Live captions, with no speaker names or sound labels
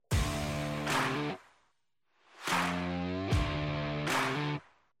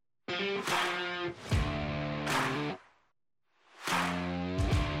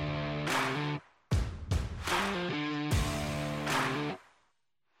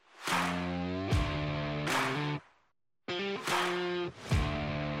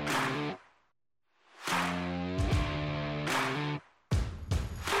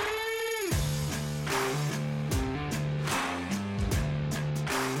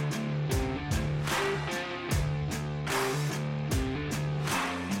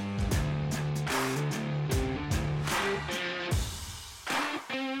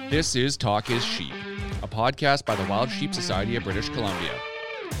This is Talk is Sheep, a podcast by the Wild Sheep Society of British Columbia.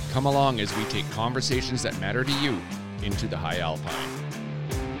 Come along as we take conversations that matter to you into the high alpine.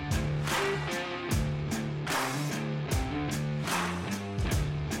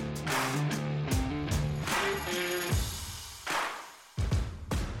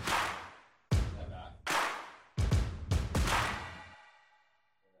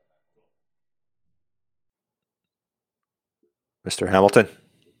 Mr. Hamilton.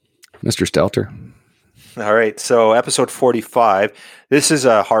 Mr. Stelter. All right, so episode 45. This is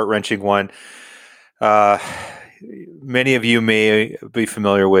a heart-wrenching one. Many of you may be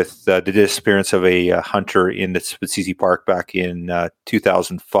familiar with the disappearance of a hunter in the Spetzizi Park back in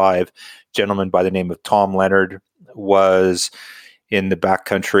 2005. A gentleman by the name of Tom Leonard was in the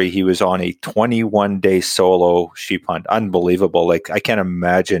backcountry. He was on a 21-day solo sheep hunt. Unbelievable. Like, I can't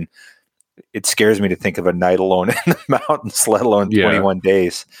imagine. It scares me to think of a night alone in the mountains, let alone 21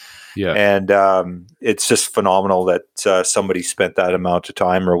 days. Yeah. And it's just phenomenal that somebody spent that amount of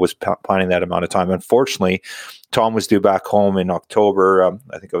time or was planning that amount of time. Unfortunately, Tom was due back home in October.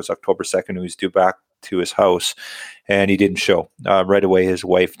 I think it was October 2nd. He was due back to his house, and he didn't show. Right away, his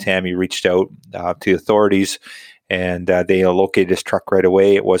wife, Tammy, reached out to the authorities, and they located his truck right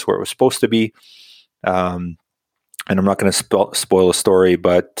away. It was where it was supposed to be. And I'm not going to spoil the story,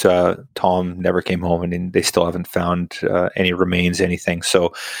 but Tom never came home, and they still haven't found any remains, anything.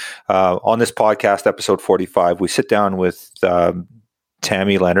 So on this podcast, episode 45, we sit down with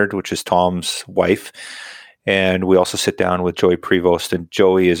Tammy Leonard, which is Tom's wife, and we also sit down with Joey Prevost. And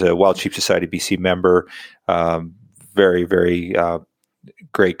Joey is a Wild Sheep Society BC member, very, very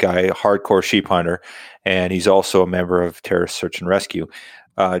great guy, hardcore sheep hunter, and he's also a member of Terrace Search and Rescue.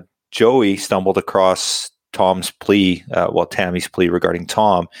 Joey stumbled across Tammy's plea regarding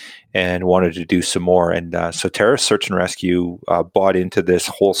Tom, and wanted to do some more. And so Terrace Search and Rescue bought into this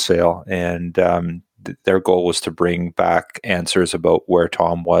wholesale, and their goal was to bring back answers about where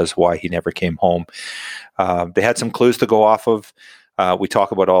Tom was, why he never came home. They had some clues to go off of. We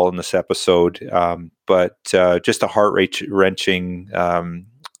talk about all in this episode, but just a heart-wrenching,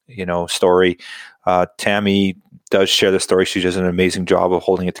 story. Tammy does share the story. She does an amazing job of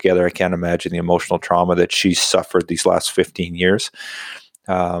holding it together. I can't imagine the emotional trauma that she's suffered these last 15 years.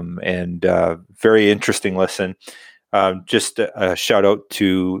 And very interesting listen. Just a shout out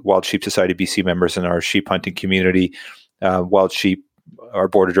to Wild Sheep Society BC members in our sheep hunting community. Wild Sheep, our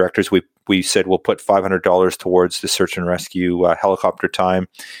board of directors, we said we'll put $500 towards the search and rescue helicopter time,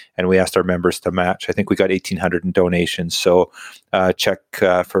 and we asked our members to match. I think we got $1,800 in donations. So check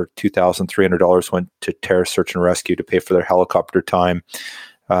for $2,300 went to Terrace Search and Rescue to pay for their helicopter time,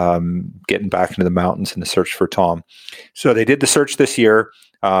 getting back into the mountains in the search for Tom. So they did the search this year.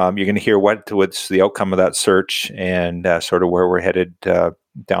 You're going to hear what's the outcome of that search and sort of where we're headed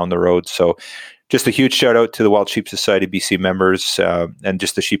down the road. So just a huge shout out to the Wild Sheep Society BC members and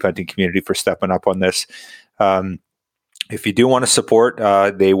just the sheep hunting community for stepping up on this. If you do want to support,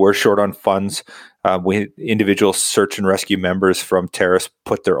 they were short on funds. Individual search and rescue members from Terrace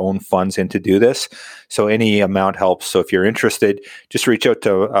put their own funds in to do this. So any amount helps. So if you're interested, just reach out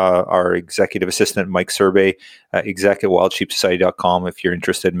to our executive assistant, Mike Survey, exec@wildsheepsociety.com if you're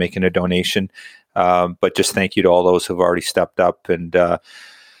interested in making a donation. But just thank you to all those who've already stepped up. And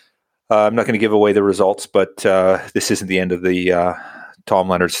I'm not going to give away the results, but this isn't the end of the Tom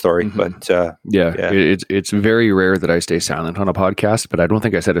Leonard story. Mm-hmm. But it's very rare that I stay silent on a podcast, but I don't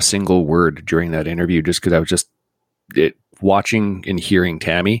think I said a single word during that interview just because I was just watching and hearing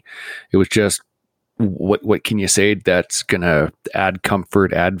Tammy. It was just, what can you say that's going to add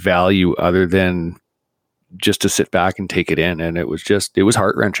comfort, add value other than just to sit back and take it in? And it was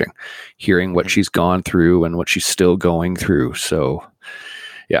heart-wrenching hearing what she's gone through and what she's still going through. So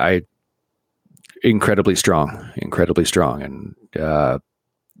yeah, incredibly strong. And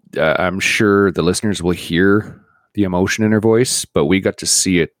I'm sure the listeners will hear the emotion in her voice, but we got to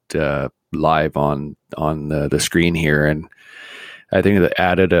see it live on the screen here. And I think that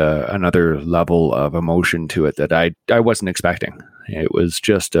added another level of emotion to it that I wasn't expecting. It was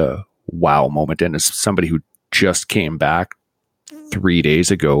just a wow moment. And as somebody who just came back 3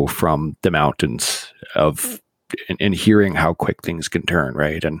 days ago from the mountains and hearing how quick things can turn,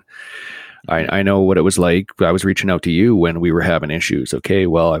 right? And I know what it was like. I was reaching out to you when we were having issues. Okay,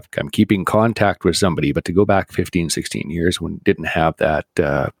 well, I'm keeping contact with somebody, but to go back 15, 16 years when didn't have that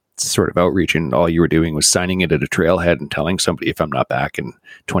sort of outreach, and all you were doing was signing it at a trailhead and telling somebody, if I'm not back in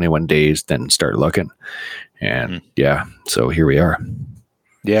 21 days, then start looking. And so here we are.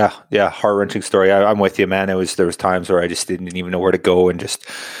 Yeah, heart-wrenching story. I'm with you, man. There was times where I just didn't even know where to go, and just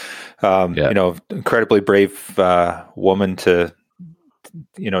incredibly brave woman to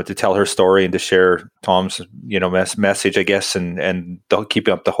tell her story and to share Tom's message, I guess, and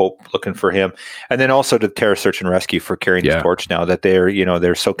keeping up the hope, looking for him, and then also to Terra Search and Rescue for carrying the torch now that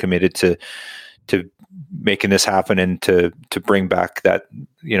they're so committed to making this happen and to bring back that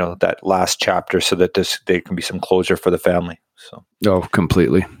that last chapter so that there can be some closure for the family. So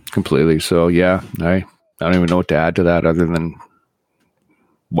completely. So I don't even know what to add to that other than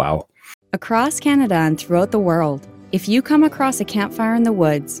wow. Across Canada and throughout the world, if you come across a campfire in the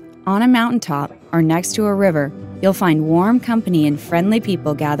woods, on a mountaintop, or next to a river, you'll find warm company and friendly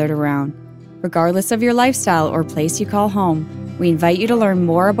people gathered around. Regardless of your lifestyle or place you call home, we invite you to learn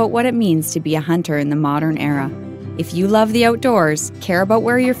more about what it means to be a hunter in the modern era. If you love the outdoors, care about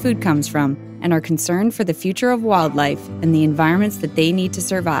where your food comes from, and are concerned for the future of wildlife and the environments that they need to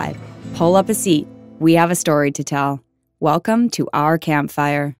survive, pull up a seat. We have a story to tell. Welcome to our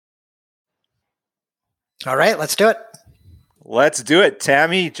campfire. All right, let's do it. Let's do it.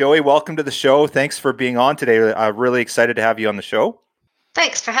 Tammy, Joey, welcome to the show. Thanks for being on today. I'm really excited to have you on the show.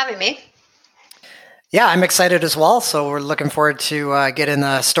 Thanks for having me. Yeah, I'm excited as well. So we're looking forward to getting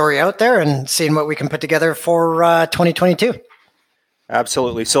the story out there and seeing what we can put together for 2022.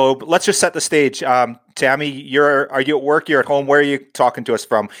 Absolutely. So let's just set the stage. Tammy, are you at work? You're at home? Where are you talking to us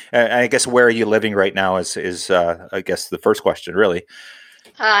from? And I guess where are you living right now is I guess the first question, really.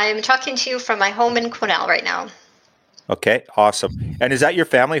 I'm talking to you from my home in Quesnel right now. Okay, awesome. And is that your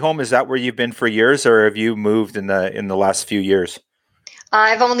family home? Is that where you've been for years, or have you moved in the last few years?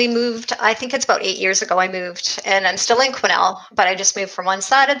 I've only moved, I think it's about 8 years ago I moved, and I'm still in Quesnel, but I just moved from one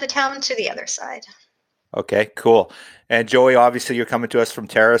side of the town to the other side. Okay, cool. And Joey, obviously you're coming to us from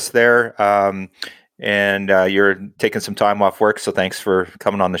Terrace there, and you're taking some time off work, so thanks for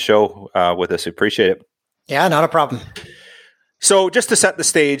coming on the show with us. We appreciate it. Yeah, not a problem. So just to set the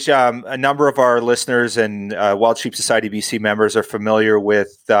stage, a number of our listeners and Wild Sheep Society BC members are familiar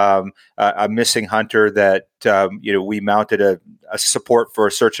with a missing hunter that we mounted a support for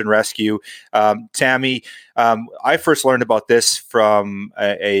search and rescue. Tammy, I first learned about this from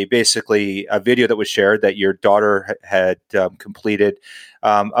basically a video that was shared that your daughter had completed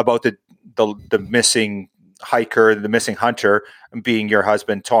about the missing hiker, the missing hunter, being your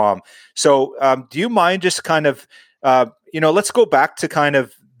husband, Tom. So do you mind just kind of let's go back to kind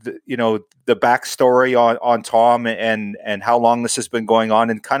of the backstory on Tom and how long this has been going on,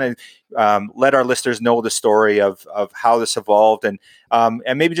 and kind of let our listeners know the story of how this evolved, and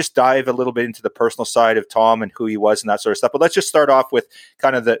maybe just dive a little bit into the personal side of Tom and who he was and that sort of stuff. But let's just start off with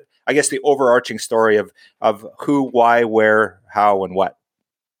kind of the overarching story of who, why, where, how, and what.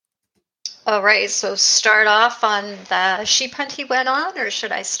 All right. So start off on the sheep hunt he went on, or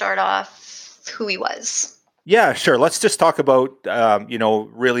should I start off who he was? Yeah, sure. Let's just talk about,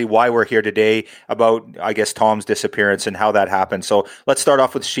 really why we're here today, about, I guess, Tom's disappearance and how that happened. So let's start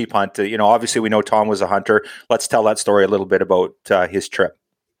off with sheep hunt. Obviously we know Tom was a hunter. Let's tell that story a little bit about his trip.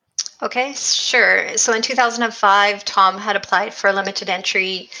 Okay, sure. So in 2005, Tom had applied for a limited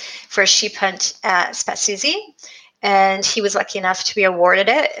entry for a sheep hunt at Spetsuzi, and he was lucky enough to be awarded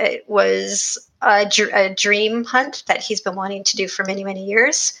it. It was a dream hunt that he's been wanting to do for many, many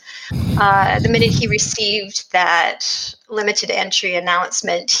years. The minute he received that limited entry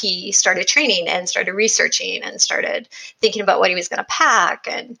announcement, he started training and started researching and started thinking about what he was going to pack,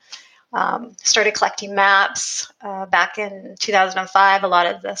 and started collecting maps. Back in 2005, a lot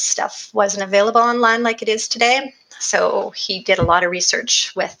of the stuff wasn't available online like it is today. So he did a lot of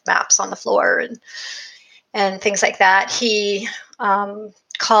research with maps on the floor and things like that. He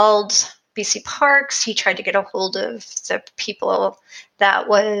called BC Parks. He tried to get a hold of the people that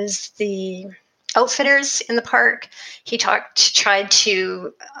was the outfitters in the park. He tried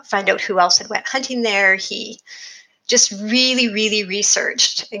to find out who else had went hunting there. He just really, really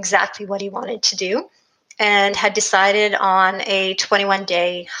researched exactly what he wanted to do and had decided on a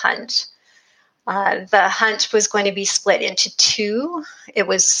 21-day hunt. The hunt was going to be split into two. He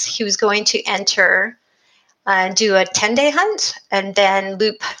was going to enter and do a 10-day hunt and then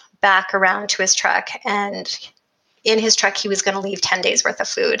loop back around to his truck and in his truck, he was going to leave 10 days worth of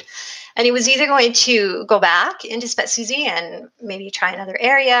food. And he was either going to go back into Spetszűzy and maybe try another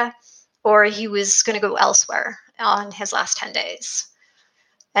area, or he was going to go elsewhere on his last 10 days.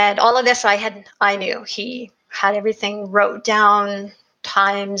 And all of this I knew. He had everything wrote down,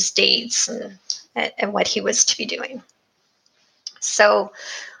 times, dates, and what he was to be doing. So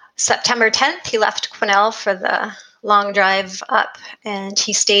September 10th, he left Quesnel for the long drive up, and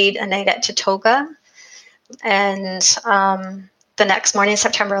he stayed a night at Tatoga. And the next morning,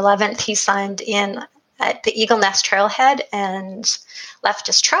 September 11th, he signed in at the Eagle Nest Trailhead and left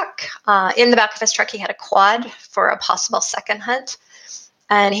his truck. In the back of his truck, he had a quad for a possible second hunt.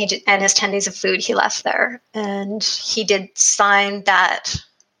 And his 10 days of food, he left there. And he did sign that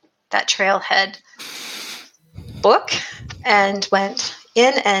trailhead book and went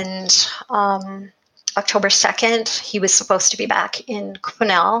in. And October 2nd, he was supposed to be back in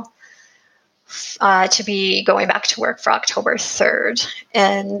Quesnel to be going back to work for October 3rd.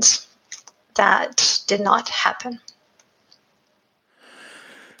 And that did not happen.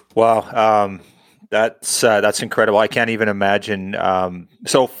 Wow. That's incredible. I can't even imagine.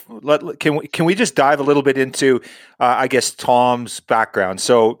 So can we just dive a little bit into, I guess, Tom's background?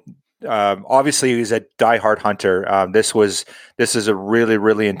 So obviously he's a diehard hunter. This is a really,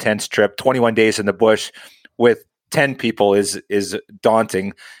 really intense trip. 21 days in the bush with 10 people is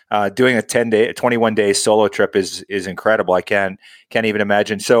daunting. Doing a 21-day solo trip is incredible. I can't even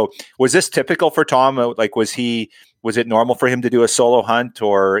imagine. So was this typical for Tom? Like, was it normal for him to do a solo hunt,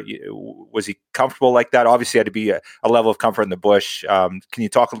 or was he comfortable like that? Obviously, had to be a level of comfort in the bush. Can you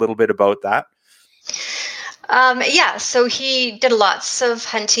talk a little bit about that? Yeah, so he did lots of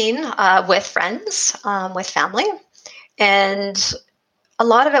hunting with friends, with family, and a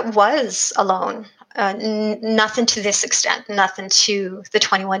lot of it was alone. Nothing to this extent, nothing to the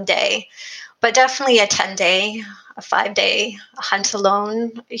 21-day, but definitely a 10-day, a 5-day hunt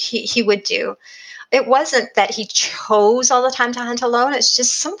alone, he would do. It wasn't that he chose all the time to hunt alone. It's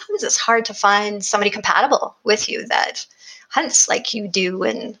just sometimes it's hard to find somebody compatible with you that hunts like you do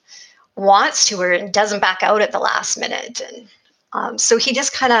and wants to, or doesn't back out at the last minute. And so he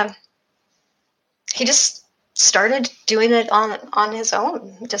just started doing it on his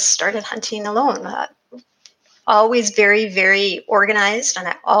own. Just started hunting alone. Always very, very organized, and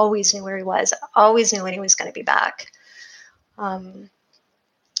I always knew where he was. I always knew when he was going to be back.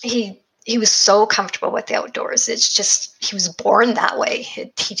 He was so comfortable with the outdoors. It's just, he was born that way.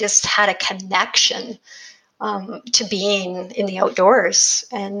 He just had a connection to being in the outdoors,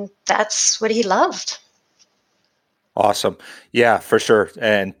 and that's what he loved. Awesome. Yeah, for sure.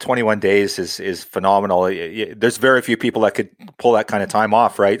 And 21 days is phenomenal. There's very few people that could pull that kind of time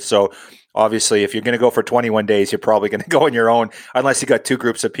off, right? So obviously, if you're going to go for 21 days, you're probably going to go on your own, unless you got two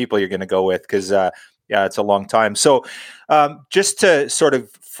groups of people you're going to go with, because yeah, it's a long time. So just to sort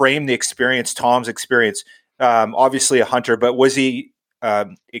of frame the experience, Tom's experience, obviously a hunter, but was he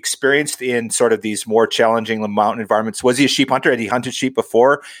experienced in sort of these more challenging mountain environments? Was he a sheep hunter? Had he hunted sheep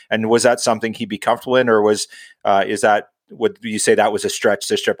before? And was that something he'd be comfortable in, or would you say that was a stretch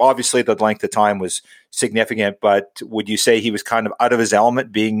this trip? Obviously the length of time was significant, but would you say he was kind of out of his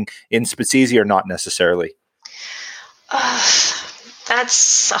element being in Spetszűzy, or not necessarily?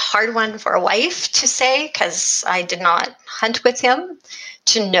 That's a hard one for a wife to say, because I did not hunt with him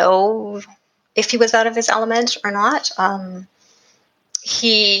to know if he was out of his element or not. I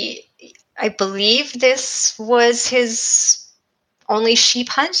believe this was his only sheep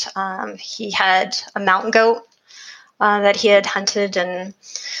hunt. He had a mountain goat that he had hunted, and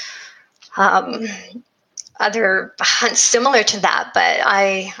other hunts similar to that, but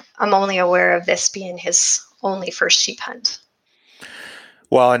I'm only aware of this being his only first sheep hunt.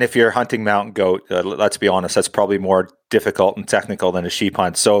 Well, and if you're hunting mountain goat, let's be honest, that's probably more difficult and technical than a sheep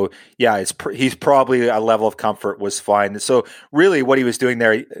hunt. So yeah, he's probably a level of comfort was fine. So really what he was doing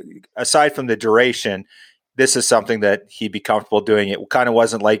there, aside from the duration, this is something that he'd be comfortable doing. It kind of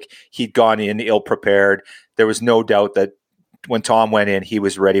wasn't like he'd gone in ill prepared. There was no doubt that when Tom went in, he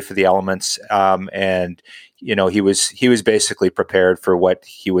was ready for the elements. And he was basically prepared for what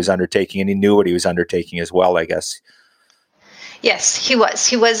he was undertaking, and he knew what he was undertaking as well, I guess. Yes, he was.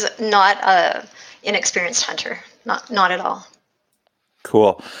 He was not an inexperienced hunter, not at all.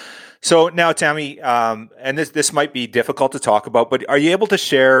 Cool. So now, Tammy, and this might be difficult to talk about, but are you able to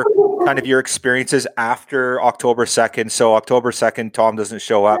share kind of your experiences after October 2nd? So October 2nd, Tom doesn't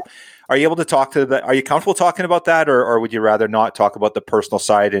show up. Are you able to talk to that? Are you comfortable talking about that, or would you rather not talk about the personal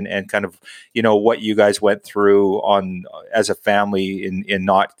side and kind of, what you guys went through on as a family in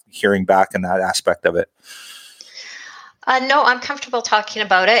not hearing back in that aspect of it? No, I'm comfortable talking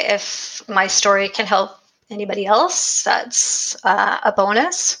about it if my story can help anybody else, that's a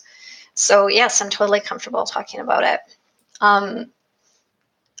bonus. So yes, I'm totally comfortable talking about it.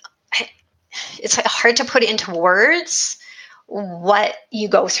 It's hard to put into words what you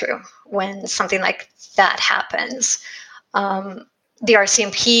go through when something like that happens. The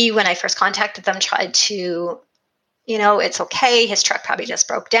RCMP, when I first contacted them, tried to, it's okay. His truck probably just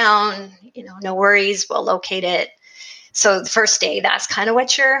broke down. No worries. We'll locate it. So the first day, that's kind of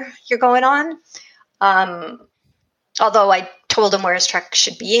what you're going on. Although I told him where his truck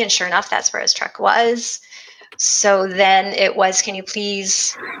should be, and sure enough, that's where his truck was. So then it was, can you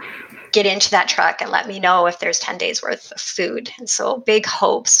please get into that truck and let me know if there's 10 days worth of food? And so big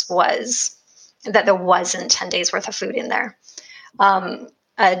hopes was that there wasn't 10 days worth of food in there.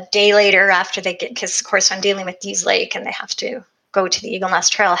 A day later after they get, because of course I'm dealing with Dease Lake and they have to go to the Eagle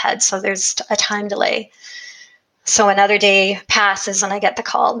Nest Trailhead. So there's a time delay. So another day passes and I get the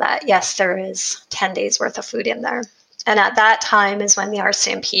call that yes, there is 10 days worth of food in there. And at that time is when the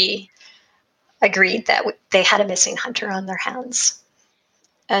RCMP agreed that they had a missing hunter on their hands.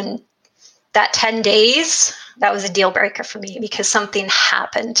 And that 10 days, that was a deal breaker for me because something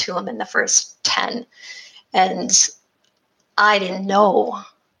happened to him in the first 10. And I didn't know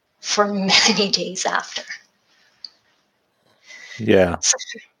for many days after. Yeah.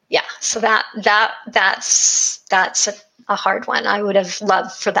 So that's a hard one. I would have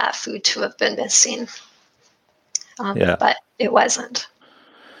loved for that food to have been missing. But it wasn't.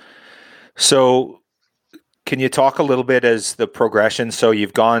 So can you talk a little bit as the progression? So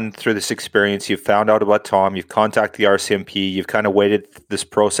you've gone through this experience, you've found out about Tom, you've contacted the RCMP, you've kind of waited this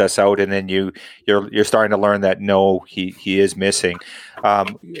process out, and then you're starting to learn that no, he is missing.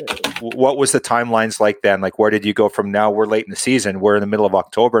 What was the timelines like then? Like, where did you go from now? We're late in the season. We're in the middle of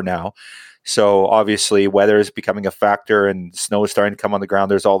October now. So obviously weather is becoming a factor and snow is starting to come on the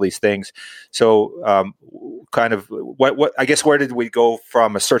ground. There's all these things. So kind of what I guess, where did we go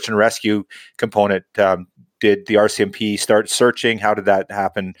from a search and rescue component? Did the RCMP start searching? How did that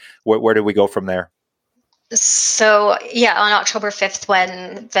happen? Where did we go from there? So on October 5th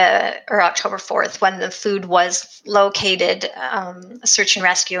or October 4th, when the food was located, search and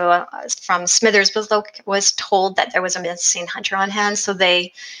rescue from Smithers was told that there was a missing hunter on hand. So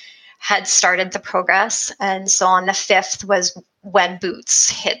they had started the progress. And so on the 5th was when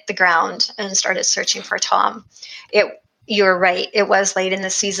boots hit the ground and started searching for Tom. You're right. It was late in the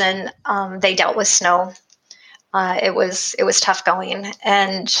season. They dealt with snow. It was tough going.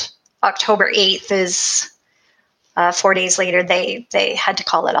 And October 8th is 4 days later, they had to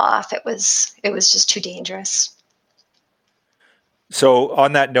call it off. It was just too dangerous. So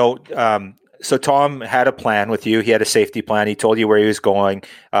on that note, so Tom had a plan with you. He had a safety plan. He told you where he was going.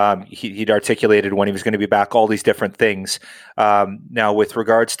 He'd articulated when he was going to be back, all these different things. Now, with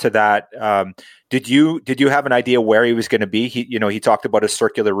regards to that, did you have an idea where he was going to be? He talked about a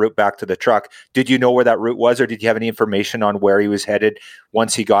circular route back to the truck. Did you know where that route was, or did you have any information on where he was headed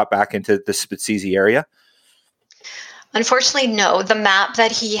once he got back into the Spitsizi area? Unfortunately, no. The map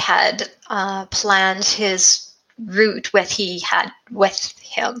that he had planned his route he had with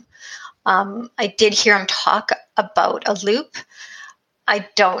him. I did hear him talk about a loop. I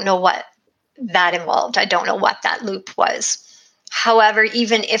don't know what that involved. I don't know what that loop was. However,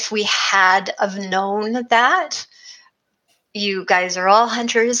 even if we had have known that, you guys are all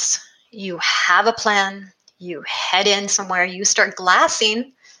hunters, you have a plan, you head in somewhere, you start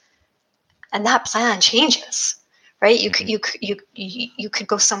glassing, and that plan changes, right? You could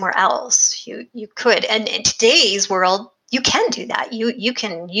go somewhere else. You could, and in today's world, you can do that. You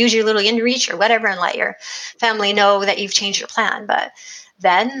can use your little inReach or whatever and let your family know that you've changed your plan. But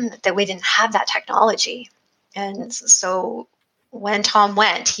then that we didn't have that technology. And so when Tom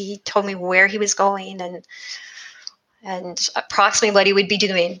went, he told me where he was going and approximately what he would be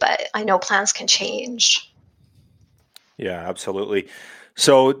doing. But I know plans can change. Yeah, absolutely.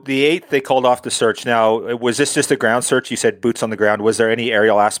 So the 8th, they called off the search. Now, was this just a ground search? You said boots on the ground. Was there any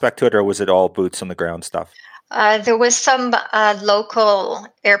aerial aspect to it, or was it all boots on the ground stuff? There was some local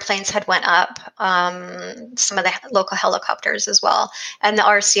airplanes had went up, some of the local helicopters as well. And the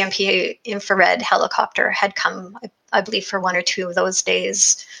RCMP infrared helicopter had come, I believe, for 1 or 2 of those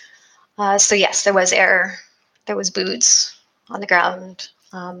days. So yes, there was air, there was boots on the ground.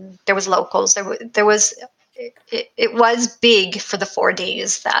 There was locals. There was, it was big for the 4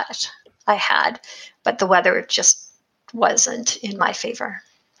 days that I had, but the weather just wasn't in my favor.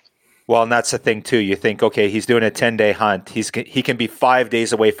 Well, and that's the thing too. You think, okay, he's doing a 10-day hunt. He can be 5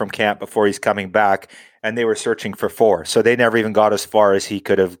 days away from camp before he's coming back, and they were searching for 4. So they never even got as far as he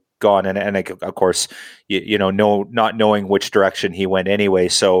could have gone, and of course, not knowing which direction he went anyway.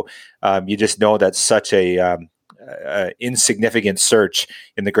 So you just know that's such a insignificant search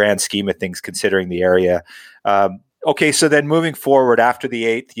in the grand scheme of things, considering the area. Okay, so then moving forward after the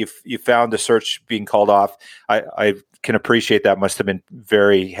 8th, you found the search being called off. I can appreciate that must have been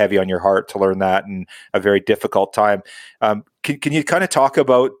very heavy on your heart to learn that, and a very difficult time. Can you kind of talk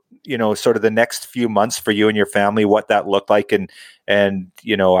about sort of the next few months for you and your family, what that looked like, and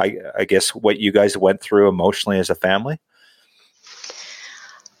I guess what you guys went through emotionally as a family?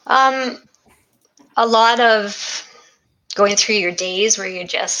 A lot of going through your days where you're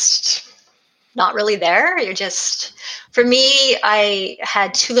just not really there. For me, I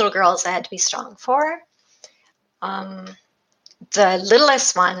had 2 little girls I had to be strong for. The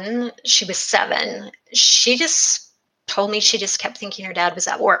littlest one, she was 7. She just told me she just kept thinking her dad was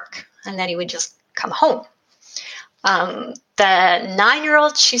at work and that he would just come home. The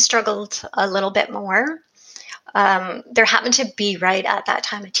 9-year-old, she struggled a little bit more. There happened to be right at that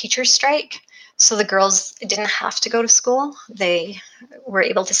time a teacher's strike. So the girls didn't have to go to school. They were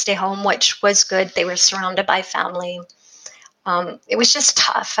able to stay home, which was good. They were surrounded by family. It was just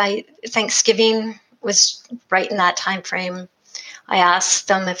tough. Thanksgiving was right in that time frame. I asked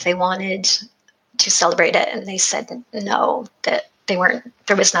them if they wanted to celebrate it, and they said no, that there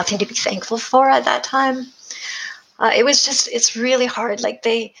was nothing to be thankful for at that time. It's really hard.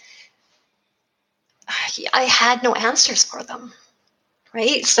 I had no answers for them.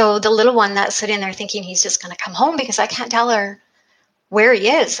 Right. So the little one that's sitting there thinking he's just going to come home because I can't tell her where he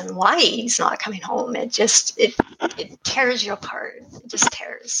is and why he's not coming home. It tears you apart. It just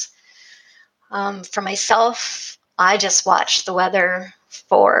tears. For myself, I just watched the weather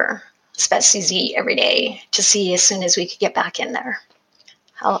for Spetszűzi every day to see as soon as we could get back in there.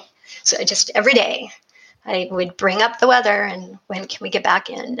 So every day I would bring up the weather and when can we get back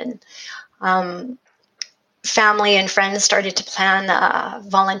in? And family and friends started to plan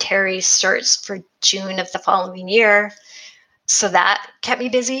voluntary search for June of the following year. So that kept me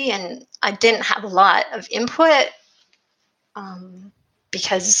busy, and I didn't have a lot of input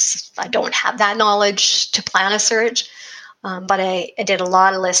because I don't have that knowledge to plan a search. But I did a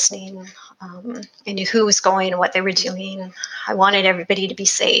lot of listening. I knew who was going and what they were doing. I wanted everybody to be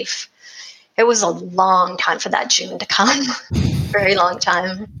safe. It was a long time for that June to come. Very long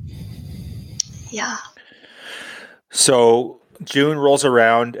time. Yeah. So June rolls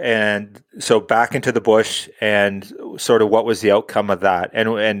around, and so back into the bush, and sort of what was the outcome of that?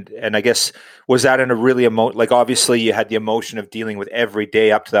 And I guess, was that in a really obviously you had the emotion of dealing with every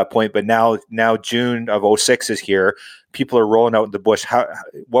day up to that point, but now June of 2006 is here. People are rolling out in the bush.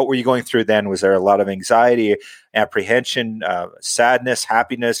 What were you going through then? Was there a lot of anxiety, apprehension, sadness,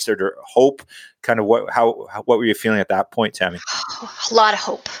 happiness, or hope? Kind of what were you feeling at that point, Tammy? A lot of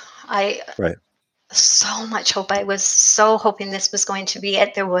hope. Right. So much hope. I was so hoping this was going to be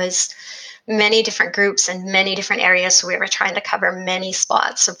it. There was many different groups in many different areas. So we were trying to cover many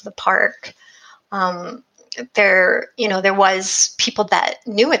spots of the park. There was people that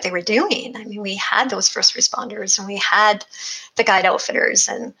knew what they were doing. I mean, we had those first responders, and we had the guide outfitters,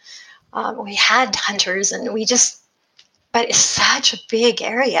 and we had hunters, and but it's such a big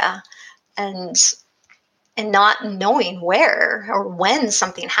area, and not knowing where or when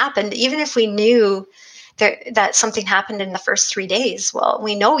something happened, even if we knew that something happened in the first 3 days, well,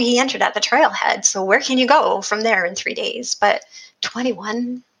 we know he entered at the trailhead. So where can you go from there in 3 days? But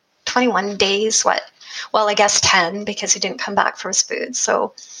 21 days, well, I guess 10, because he didn't come back for his food.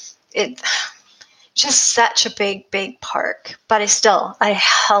 So it just such a big park. But I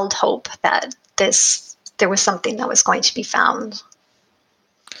held hope that there was something that was going to be found.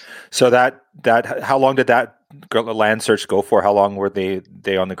 So that how long did that land search go for? How long were they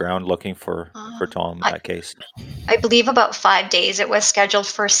on the ground looking for Tom in that case? I believe about 5 days. It was scheduled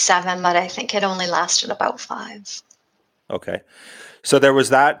for 7, but I think it only lasted about 5. Okay. So there was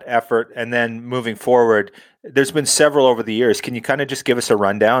that effort, and then moving forward, there's been several over the years. Can you kind of just give us a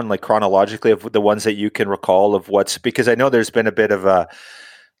rundown, like chronologically, of the ones that you can recall of because I know there's been a bit of a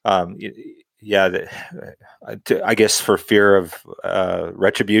I guess for fear of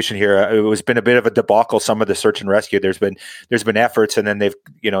retribution here, it was been a bit of a debacle. Some of the search and rescue, there's been efforts, and then they've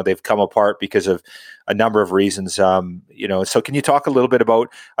come apart because of a number of reasons. So can you talk a little bit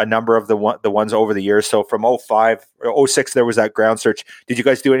about a number of the ones over the years? So from 2005 or 2006, there was that ground search. Did you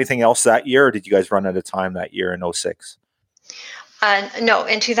guys do anything else that year, or did you guys run out of time that year in 2006? No,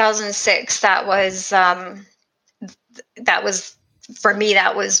 in 2006, that was. For me,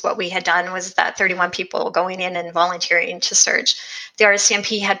 that was what we had done, was that 31 people going in and volunteering to search. The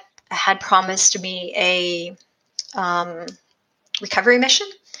RCMP had promised me a recovery mission.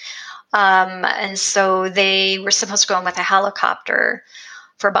 And so they were supposed to go in with a helicopter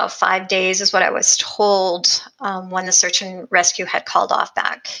for about 5 days, is what I was told, when the search and rescue had called off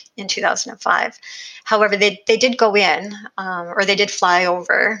back in 2005. However, they did go in, or they did fly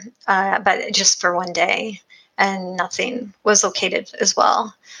over, but just for 1 day, and nothing was located as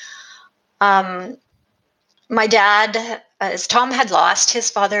well. My dad, as Tom had lost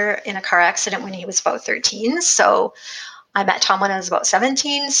his father in a car accident when he was about 13. So I met Tom when I was about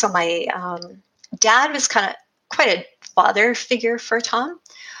 17. So my dad was kind of quite a father figure for Tom.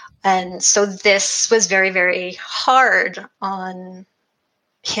 And so this was very, very hard on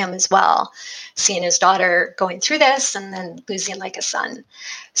him as well, seeing his daughter going through this and then losing like a son.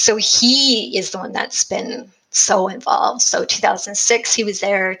 So he is the one that's been so involved. So 2006, he was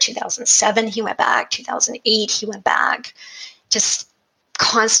there. 2007, he went back. 2008, he went back. Just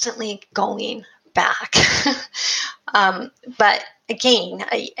constantly going back. But again,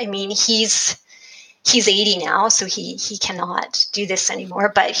 I mean, he's 80 now, so he cannot do this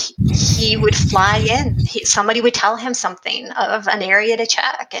anymore, but he would fly in. Somebody would tell him something of an area to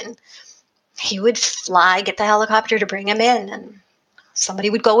check, and he would fly, get the helicopter to bring him in, and somebody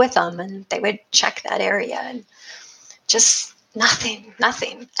would go with them, and they would check that area, and just nothing.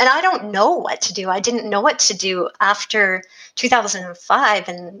 And I don't know what to do. I didn't know what to do after 2005,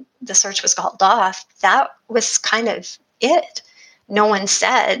 and the search was called off. That was kind of it. No one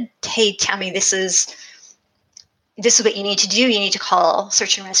said, hey, Tammy, this is what you need to do. You need to call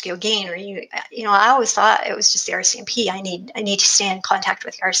search and rescue again. Or I always thought it was just the RCMP. I need to stay in contact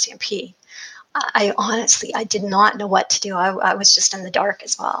with the RCMP. I honestly did not know what to do. I was just in the dark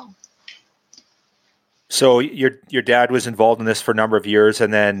as well. So your dad was involved in this for a number of years,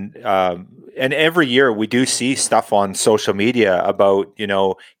 and then and every year we do see stuff on social media about,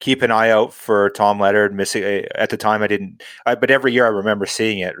 keep an eye out for Tom Leonard missing. At the time, I didn't, but every year I remember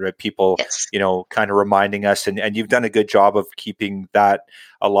seeing it. Right? People, yes, kind of reminding us, and you've done a good job of keeping that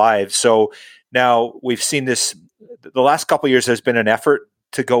alive. So now we've seen this. The last couple of years, there's been an effort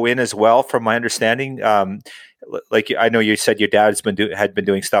to go in as well, from my understanding. Like I know you said your dad's had been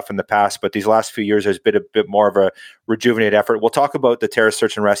doing stuff in the past, but these last few years there's been a bit more of a rejuvenated effort. We'll talk about the Terrace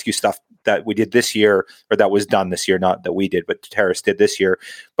search and rescue stuff that we did this year, or that was done this year, not that we did, but Terrace did this year.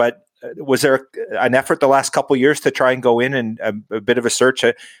 But was there an effort the last couple of years to try and go in and a bit of a search?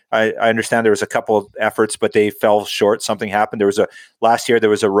 I understand there was a couple of efforts, but they fell short. Something happened. Last year there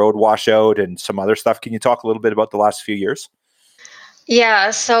was a road washout and some other stuff. Can you talk a little bit about the last few years? Yeah,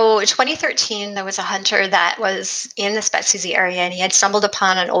 so 2013, there was a hunter that was in the Spetzizi area, and he had stumbled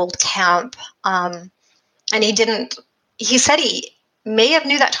upon an old camp. And he said he may have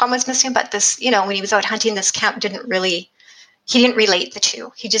knew that Tom was missing, but this, when he was out hunting, this camp he didn't relate the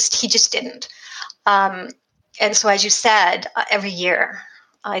two. He just didn't. And so, as you said, every year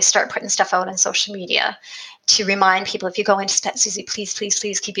I start putting stuff out on social media to remind people, if you go into Spetzizi,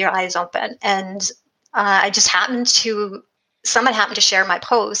 please keep your eyes open. And someone happened to share my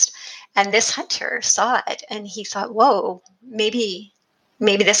post, and this hunter saw it, and he thought, whoa, maybe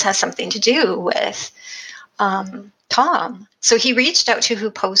this has something to do with Tom. So he reached out to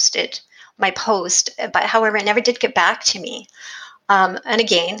who posted my post, but however, it never did get back to me. And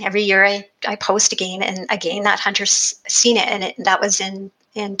again, every year I post again, and again, that hunter's seen it, and that was in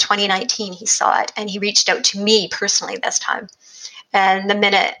 2019, he saw it, and he reached out to me personally this time. And the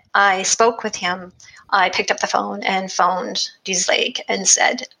minute I spoke with him, I picked up the phone and phoned Dease Lake and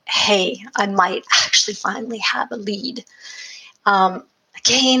said, hey, I might actually finally have a lead.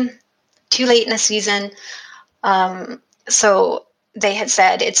 Again, too late in the season. So they had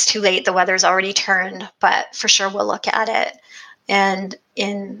said, it's too late, the weather's already turned, but for sure we'll look at it. And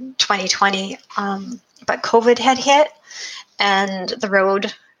in 2020, but COVID had hit, and the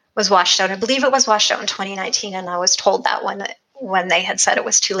road was washed out. I believe it was washed out in 2019, and I was told that when they had said it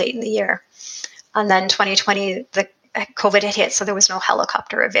was too late in the year. And then 2020, the COVID had hit, so there was no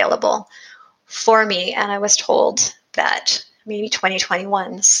helicopter available for me. And I was told that maybe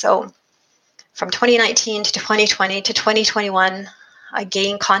 2021. So from 2019 to 2020 to 2021, I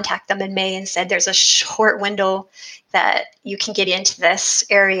again contacted them in May and said, there's a short window that you can get into this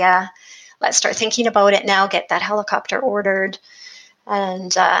area. Let's start thinking about it now, get that helicopter ordered.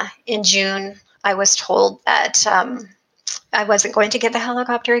 And in June, I was told that I wasn't going to get the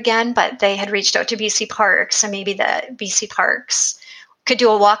helicopter again, but they had reached out to BC Parks, and maybe the BC Parks could do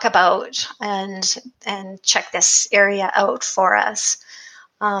a walkabout and check this area out for us.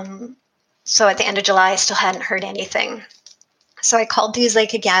 So at the end of July, I still hadn't heard anything. So I called Dease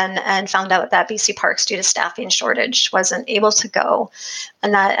Lake again and found out that BC Parks, due to staffing shortage, wasn't able to go.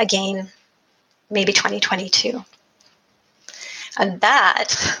 And that, again, maybe 2022. And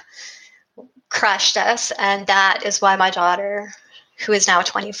that crushed us. And that is why my daughter, who is now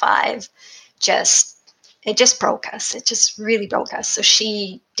 25, it just broke us. It just really broke us. So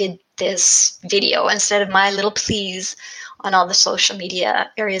she did this video instead of my little pleas on all the social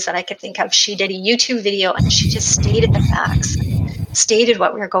media areas that I could think of. She did a YouTube video, and she just stated the facts, stated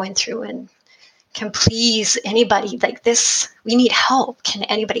what we were going through, and can please anybody like this. We need help. Can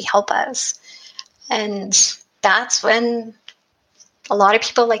anybody help us? And that's when a lot of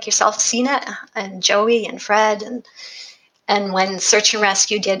people like yourself seen it, and Joey and Fred, and when Search and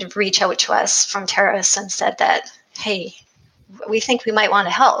Rescue did reach out to us from Terrace and said that, hey, we think we might want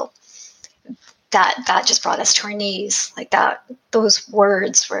to help, that just brought us to our knees. Like that, those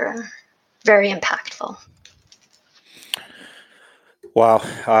words were very impactful. Wow.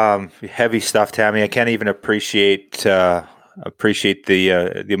 Heavy stuff, Tammy. I can't even appreciate the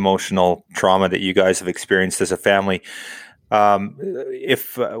emotional trauma that you guys have experienced as a family.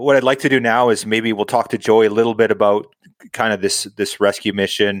 If what I'd like to do now is maybe we'll talk to Joey a little bit about kind of this rescue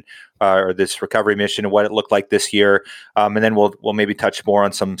mission or this recovery mission and what it looked like this year, and then we'll maybe touch more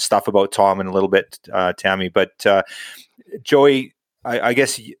on some stuff about Tom in a little bit, Tammy. But Joey, I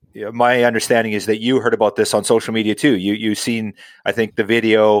guess my understanding is that you heard about this on social media too. You seen, I think, the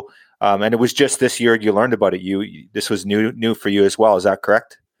video, and it was just this year you learned about it. This was new for you as well. Is that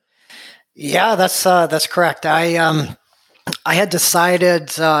correct? Yeah, that's correct. I had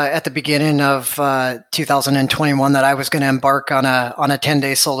decided at the beginning of 2021 that I was going to embark on a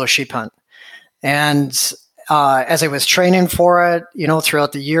 10-day solo sheep hunt. And as I was training for it,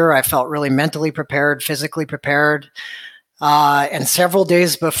 throughout the year, I felt really mentally prepared, physically prepared. And several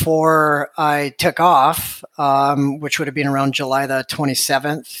days before I took off, which would have been around July the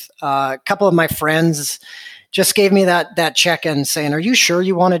 27th, a couple of my friends just gave me that check-in saying, "Are you sure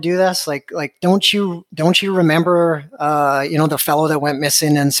you want to do this? Like, don't you remember, the fellow that went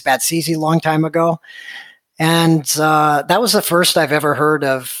missing in Spatsizi a long time ago?" And that was the first I've ever heard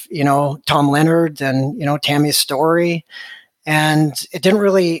of, Tom Leonard and, Tammy's story. And it didn't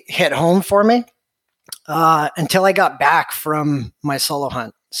really hit home for me until I got back from my solo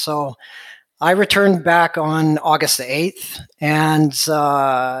hunt. So I returned back on August the 8th, and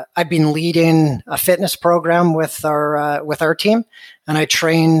I've been leading a fitness program with our team, and I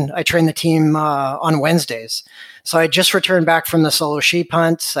train the team on Wednesdays. So I just returned back from the solo sheep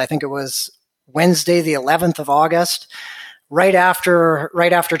hunt. I think it was Wednesday, the 11th of August. Right after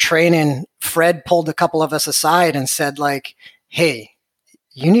training, Fred pulled a couple of us aside and said, like, "Hey,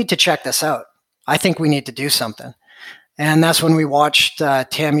 you need to check this out. I think we need to do something." And that's when we watched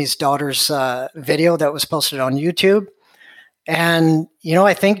Tammy's daughter's video that was posted on YouTube. And,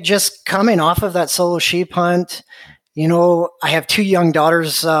 I think just coming off of that solo sheep hunt, I have 2 young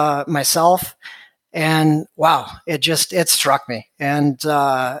daughters myself. And wow, it struck me. And,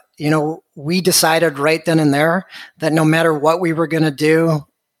 we decided right then and there that no matter what we were going to do,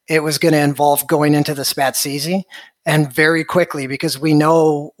 it was going to involve going into the Spatsizi, and very quickly, because we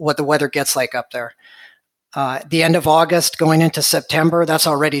know what the weather gets like up there. The end of August going into September, that's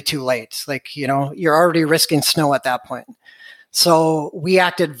already too late. Like, you're already risking snow at that point. So we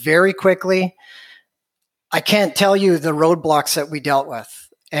acted very quickly. I can't tell you the roadblocks that we dealt with.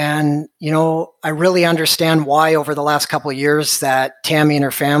 And, I really understand why over the last couple of years that Tammy and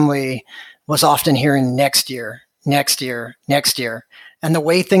her family was often hearing next year. And the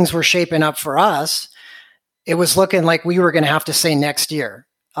way things were shaping up for us, it was looking like we were going to have to say next year.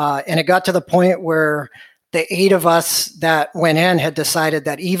 And it got to the point where the 8 of us that went in had decided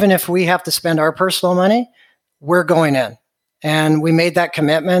that even if we have to spend our personal money, we're going in. And we made that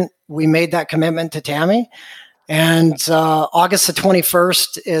commitment. We made that commitment to Tammy. And August the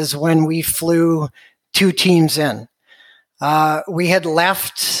 21st is when we flew 2 teams in. We had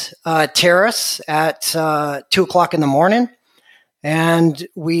left Terrace at 2:00 in the morning. And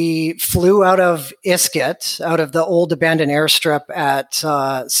we flew out of Iskut, out of the old abandoned airstrip at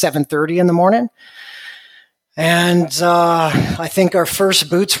 7:30 in the morning. And I think our first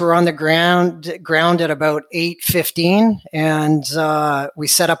boots were on the ground at about 8:15, and we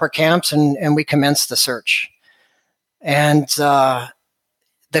set up our camps and we commenced the search. And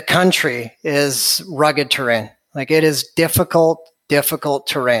the country is rugged terrain. Like, it is difficult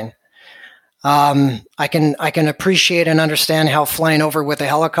terrain. I can appreciate and understand how flying over with a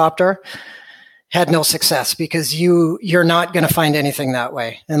helicopter had no success, because you're not going to find anything that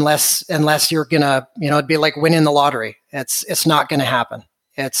way unless you're going to, it'd be like winning the lottery. It's not going to happen.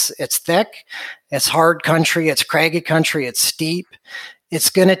 It's thick, it's hard country, it's craggy country, it's steep. It's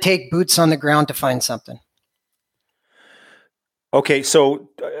going to take boots on the ground to find something. Okay, so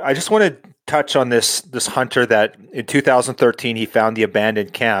I just want to touch on this hunter that in 2013 he found the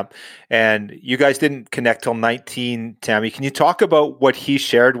abandoned camp, and you guys didn't connect till 19. Tammy, can you talk about what he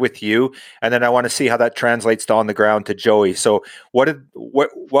shared with you, and then I want to see how that translates to on the ground to Joey. So what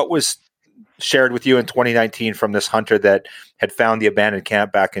was shared with you in 2019 from this hunter that had found the abandoned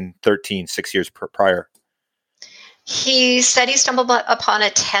camp back in 13, 6 years prior? He said he stumbled upon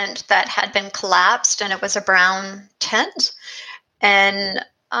a tent that had been collapsed, and it was a brown tent, and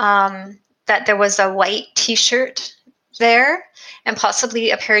that there was a white T-shirt there, and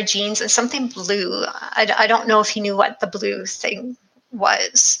possibly a pair of jeans and something blue. I don't know if he knew what the blue thing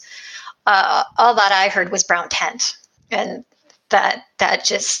was. All that I heard was brown tent, and that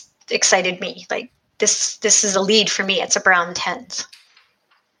just excited me. Like, this is a lead for me. It's a brown tent.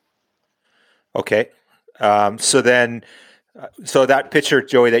 Okay. So that picture,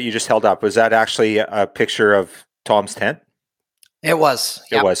 Joey, that you just held up, was that actually a picture of Tom's tent? It was.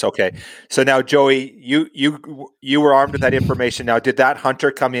 It was. Okay. So now, Joey, you were armed with that information. Now, did that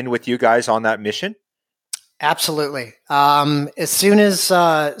hunter come in with you guys on that mission? Absolutely. As soon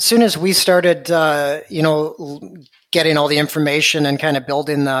as we started, getting all the information and kind of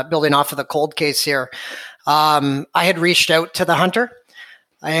building off of the cold case here, I had reached out to the hunter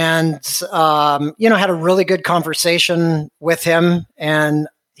and had a really good conversation with him, and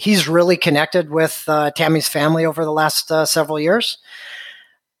he's really connected with Tammy's family over the last several years.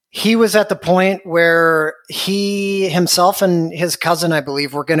 He was at the point where he himself and his cousin, I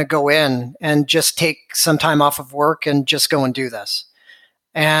believe, were going to go in and just take some time off of work and just go and do this.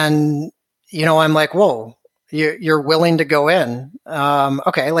 And, I'm like, whoa, you're willing to go in.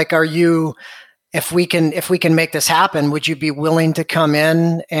 Okay. Like, are you, if we can make this happen, would you be willing to come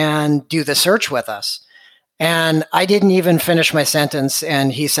in and do the search with us? And I didn't even finish my sentence,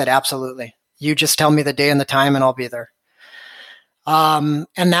 and he said, absolutely. You just tell me the day and the time and I'll be there. And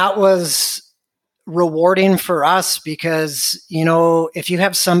that was rewarding for us because, if you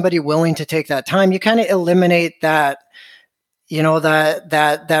have somebody willing to take that time, you kind of eliminate that,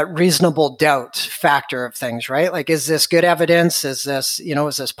 that reasonable doubt factor of things, right? Like, is this good evidence? Is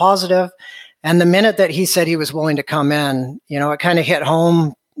this positive? And the minute that he said he was willing to come in, it kind of hit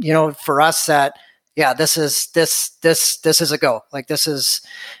home, for us that, yeah, this is a go. Like, this is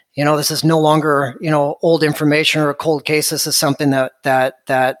no longer, old information or a cold case. This is something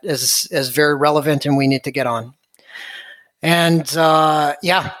that is very relevant and we need to get on. And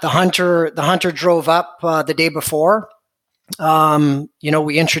the hunter drove up the day before.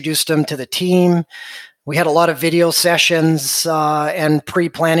 We introduced him to the team. We had a lot of video sessions and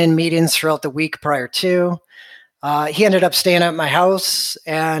pre-planning meetings throughout the week prior to. He ended up staying at my house,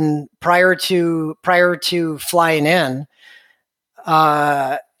 and prior to flying in,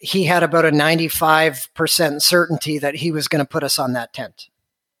 he had about a 95% certainty that he was going to put us on that tent.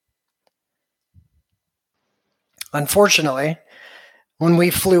 Unfortunately, when we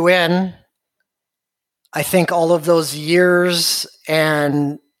flew in, I think all of those years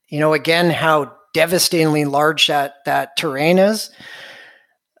and, again, how devastatingly large that terrain is,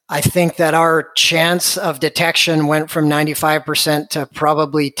 I think that our chance of detection went from 95% to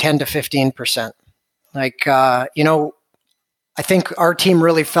probably 10 to 15%. Like, I think our team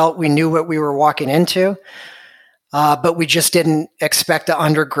really felt we knew what we were walking into, but we just didn't expect the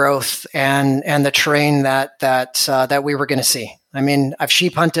undergrowth and the terrain that we were going to see. I mean, I've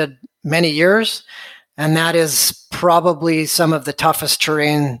sheep hunted many years, and that is probably some of the toughest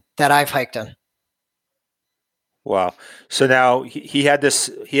terrain that I've hiked in. Wow. So now he had this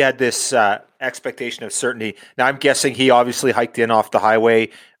expectation of certainty. Now I'm guessing he obviously hiked in off the highway,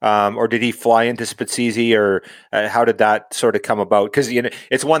 or did he fly into Spitsizi, or how did that sort of come about? Because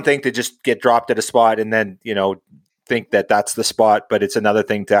it's one thing to just get dropped at a spot and then think that that's the spot, but it's another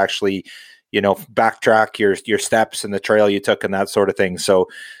thing to actually backtrack your steps and the trail you took and that sort of thing. So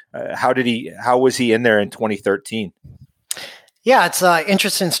how was he in there in 2013? Yeah, it's an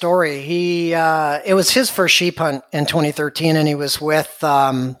interesting story. It was his first sheep hunt in 2013, and he was with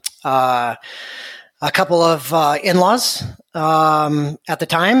a couple of in-laws at the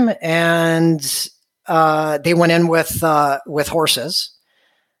time, and they went in with horses,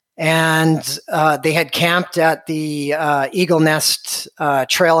 and they had camped at the Eagle Nest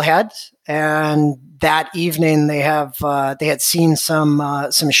trailhead. And that evening, they had seen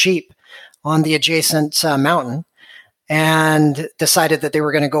some sheep on the adjacent mountain, and decided that they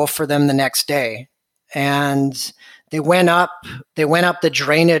were going to go for them the next day. And they went up the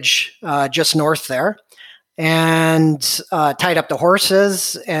drainage just north there, and tied up the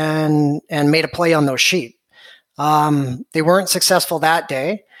horses and made a play on those sheep. They weren't successful that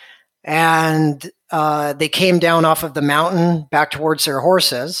day, and they came down off of the mountain back towards their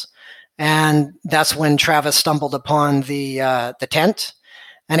horses. And that's when Travis stumbled upon the tent.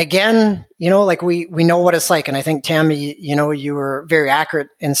 And again, like we know what it's like. And I think, Tammy, you were very accurate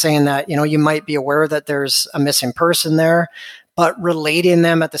in saying that, you might be aware that there's a missing person there, but relating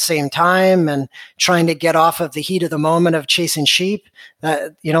them at the same time and trying to get off of the heat of the moment of chasing sheep,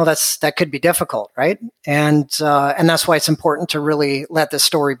 that could be difficult, right? And that's why it's important to really let this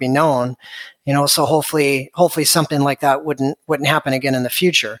story be known, so hopefully something like that wouldn't happen again in the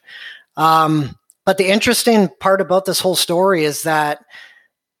future. But the interesting part about this whole story is that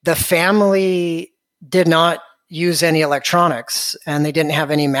the family did not use any electronics, and they didn't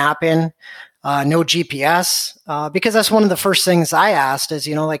have any mapping, no GPS, because that's one of the first things I asked is,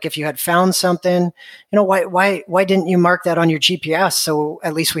 like if you had found something, why didn't you mark that on your GPS? So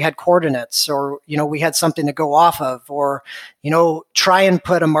at least we had coordinates, or, we had something to go off of, or, try and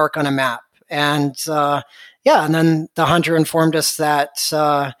put a mark on a map. And, and then the hunter informed us that,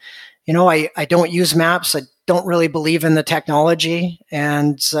 I don't use maps. I don't really believe in the technology,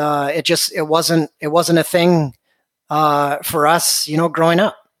 and it wasn't a thing for us, growing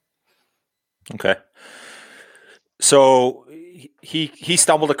up. Okay. So he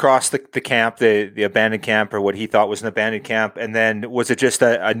stumbled across the camp, the abandoned camp, or what he thought was an abandoned camp, and then was it just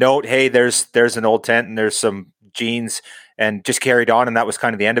a note? Hey, there's an old tent and there's some jeans, and just carried on, and that was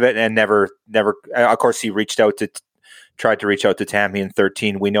kind of the end of it, and never. Of course, he tried to reach out to Tammy in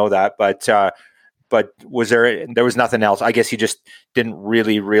 2013. We know that, but there was nothing else. I guess he just didn't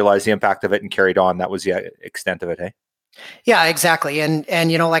really realize the impact of it and carried on. That was the extent of it, hey? Yeah, exactly. And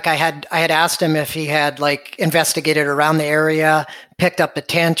like I had asked him if he had like investigated around the area, picked up the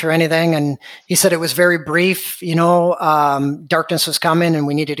tent or anything, and he said it was very brief. Darkness was coming and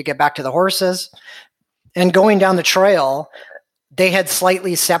we needed to get back to the horses. And going down the trail, they had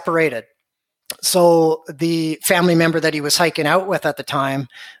slightly separated. So the family member that he was hiking out with at the time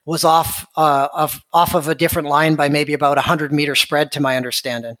was off of a different line by maybe about 100-meter spread, to my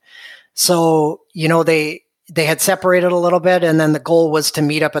understanding. So, they had separated a little bit, and then the goal was to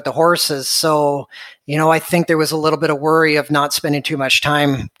meet up at the horses. So, I think there was a little bit of worry of not spending too much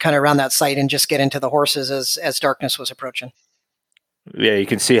time kind of around that site and just get into the horses as darkness was approaching. Yeah, you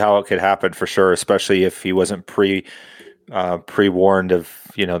can see how it could happen for sure, especially if he wasn't pre-warned of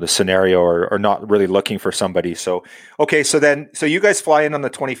the scenario or not really looking for somebody. So okay, so you guys fly in on the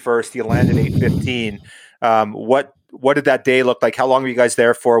 21st. You land at 8:15. What did that day look like? How long were you guys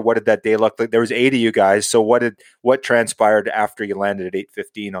there for? What did that day look like? There was 8 of you guys. So what transpired after you landed at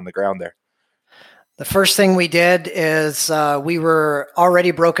 8:15 on the ground there? The first thing we did is we were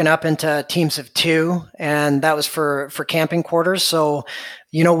already broken up into teams of 2, and that was for camping quarters. So,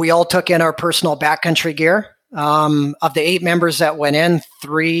 we all took in our personal backcountry gear. Of the 8 members that went in,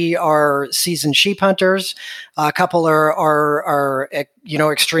 3 are seasoned sheep hunters. A couple are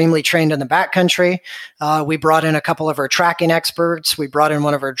extremely trained in the backcountry. We brought in a couple of our tracking experts. We brought in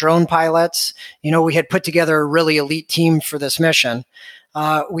one of our drone pilots. We had put together a really elite team for this mission.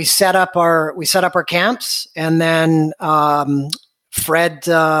 We set up our camps, and then Fred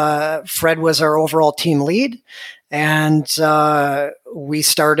was our overall team lead, and we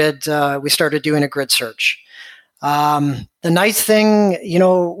started doing a grid search. The nice thing,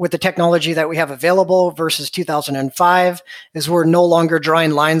 with the technology that we have available versus 2005 is we're no longer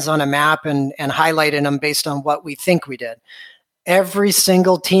drawing lines on a map and highlighting them based on what we think we did. Every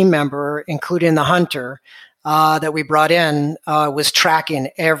single team member, including the hunter that we brought in, was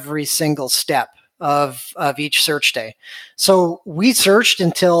tracking every single step of each search day. So we searched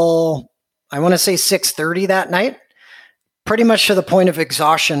until, I want to say 6:30 that night, pretty much to the point of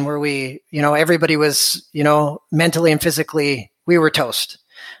exhaustion where we, everybody was, mentally and physically, we were toast.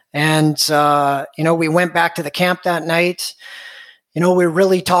 And, we went back to the camp that night. We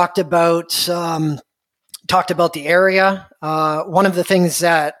really talked about the area. One of the things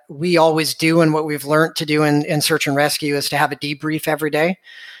that we always do and what we've learned to do in search and rescue is to have a debrief every day.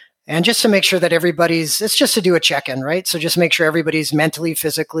 And just to make sure that it's just to do a check-in, right? So just make sure everybody's mentally,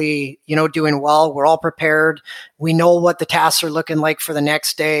 physically, doing well. We're all prepared. We know what the tasks are looking like for the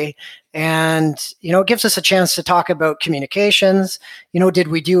next day. And, it gives us a chance to talk about communications. Did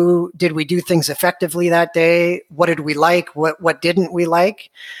we do things effectively that day? What did we like? What didn't we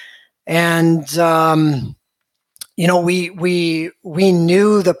like? And, we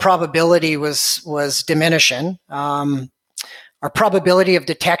knew the probability was diminishing. Our probability of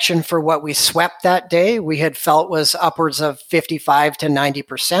detection for what we swept that day, we had felt was upwards of 55 to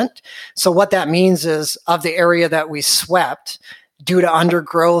 90%. So what that means is of the area that we swept, due to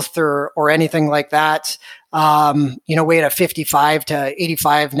undergrowth or anything like that, we had a 55 to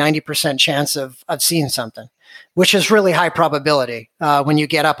 85, 90% chance of seeing something. which is really high probability when you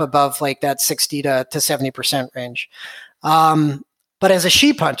get up above like that 60 to 70% range. But as a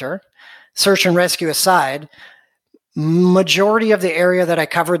sheep hunter, search and rescue aside, majority of the area that I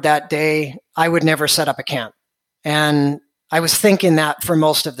covered that day, I would never set up a camp. And I was thinking that for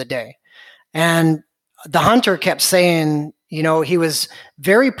most of the day. And the hunter kept saying, you know, he was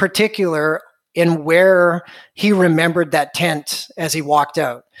very particular in where he remembered that tent as he walked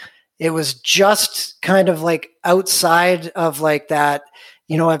out. It was just kind of like outside of like that,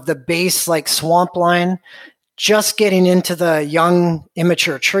 you know, of the base, like swamp line, just getting into the young,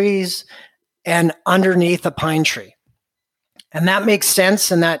 immature trees and underneath a pine tree. And that makes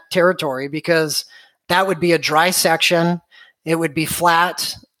sense in that territory because that would be a dry section. It would be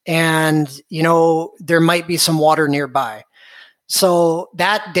flat and, you know, there might be some water nearby. So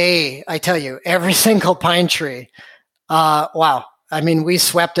that day, I tell you, every single pine tree, wow. I mean, we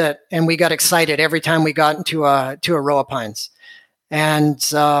swept it and we got excited every time we got into a row of pines. And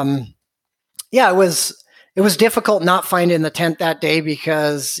yeah, it was difficult not finding the tent that day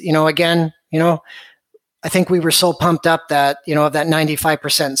because, you know, again, you know, I think we were so pumped up that, you know, of that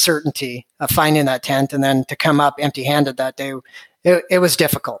 95% certainty of finding that tent and then to come up empty-handed that day, it was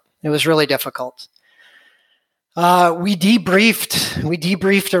difficult. It was really difficult. We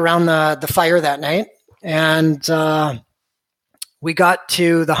debriefed around the fire that night and we got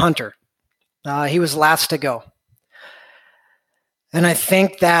to the hunter. He was last to go. And I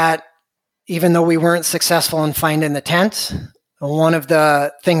think that even though we weren't successful in finding the tent, one of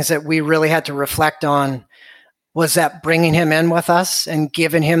the things that we really had to reflect on was that bringing him in with us and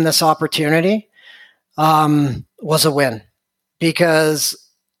giving him this opportunity was a win. Because,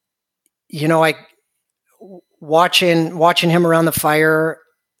 you know, watching him around the fire,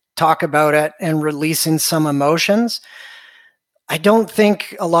 talk about it and releasing some emotions, I don't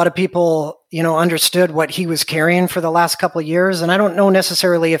think a lot of people, you know, understood what he was carrying for the last couple of years. And I don't know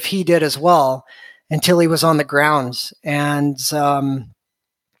necessarily if he did as well until he was on the ground. And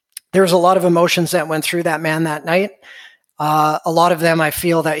there was a lot of emotions that went through that man that night. A lot of them I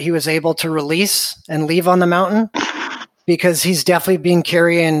feel that he was able to release and leave on the mountain because he's definitely been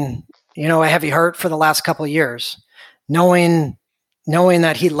carrying, you know, a heavy heart for the last couple of years, knowing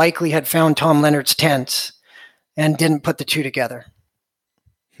that he likely had found Tom Leonard's tent and didn't put the two together.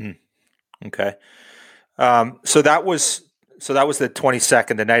 Okay. So that was the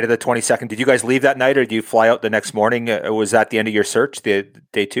 22nd, the night of the 22nd. Did you guys leave that night or did you fly out the next morning? Was that the end of your search, the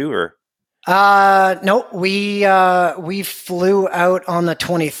day two or? No, we flew out on the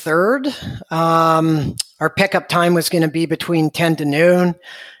 23rd. Our pickup time was going to be between 10 to noon.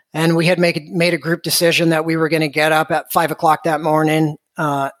 And we had made a group decision that we were going to get up at 5:00 that morning,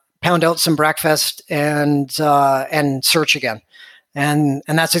 pound out some breakfast and search again. And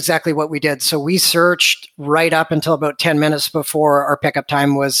that's exactly what we did. So we searched right up until about 10 minutes before our pickup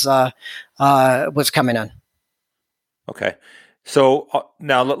time was coming in. Okay. So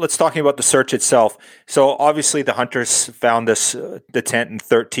now let's talk about the search itself. So obviously the hunters found the tent in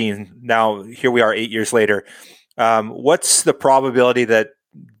 13. Now here we are 8 years later. What's the probability that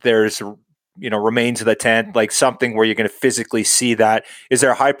there's, you know, remains of the tent, like something where you're going to physically see that? Is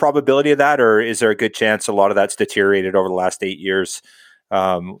there a high probability of that, or is there a good chance a lot of that's deteriorated over the last 8 years?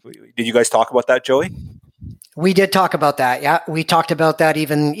 Did you guys talk about that, Joey? We did talk about that. Yeah, we talked about that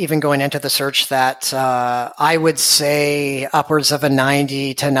even going into the search that I would say upwards of a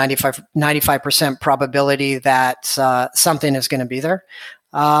 90 to 95% probability that something is going to be there.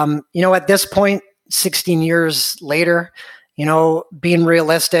 You know, at this point, 16 years later, you know, being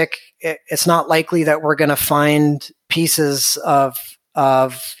realistic, it's not likely that we're going to find pieces of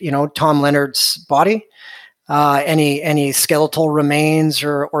you know, Tom Leonard's body, any skeletal remains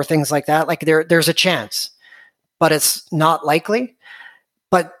or things like that. Like there's a chance, but it's not likely.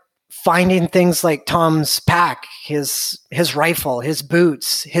 But finding things like Tom's pack, his rifle, his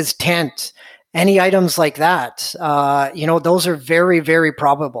boots, his tent, any items like that, you know, those are very, very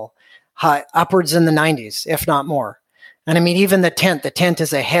probable, upwards in the 90s, if not more. And I mean, even the tent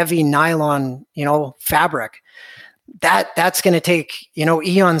is a heavy nylon, you know, fabric. That's going to take, you know,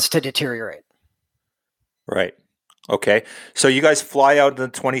 eons to deteriorate. Right. Okay. So you guys fly out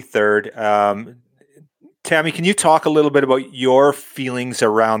on the 23rd. Tammy, can you talk a little bit about your feelings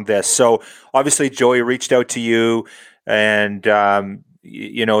around this? So obviously Joey reached out to you and,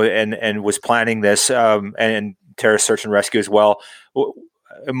 you know, and was planning this, and Terrace Search and Rescue as well.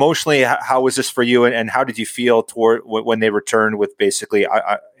 Emotionally, how was this for you, and how did you feel toward when they returned with basically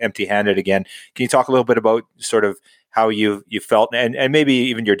empty-handed again? Can you talk a little bit about sort of how you felt, and maybe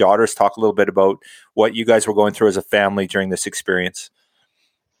even your daughters talk a little bit about what you guys were going through as a family during this experience?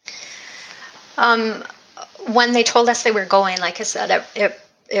 when they told us they were going, like I said,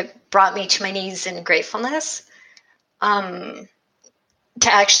 it brought me to my knees in gratefulness. To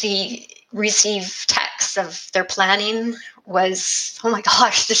actually receive texts of their planning was, oh my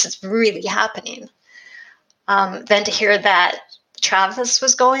gosh, this is really happening. Then to hear that Travis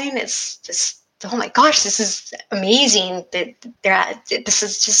was going, it's just, oh my gosh, this is amazing. This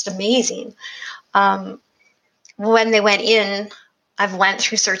is just amazing. When they went in, I've went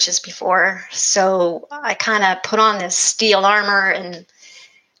through searches before, so I kind of put on this steel armor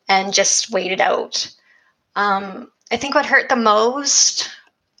and just waited out. I think what hurt the most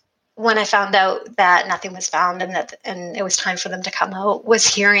when I found out that nothing was found and it was time for them to come out was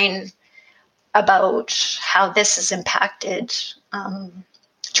hearing about how this has impacted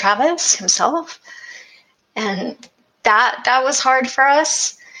Travis himself, and that was hard for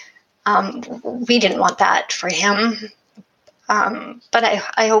us. We didn't want that for him, but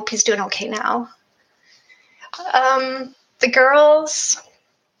I hope he's doing okay now. The girls,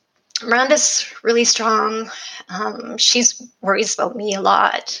 Miranda's really strong. She's worries about me a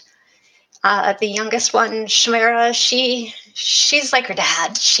lot. The youngest one, Shamira, she's like her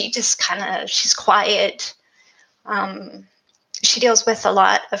dad. She's quiet. She deals with a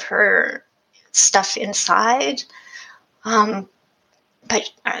lot of her stuff inside.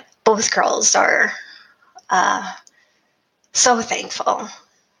 But both girls are so thankful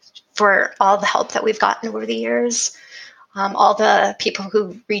for all the help that we've gotten over the years. All the people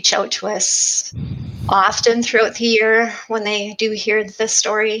who reach out to us often throughout the year when they do hear this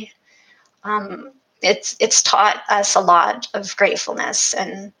story. It's taught us a lot of gratefulness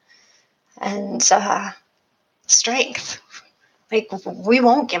and strength. Like, we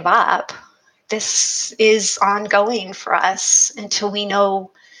won't give up. This is ongoing for us until we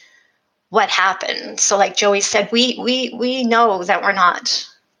know what happened. So like Joey said, we know that we're not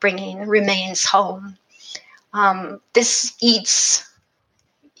bringing remains home. This eats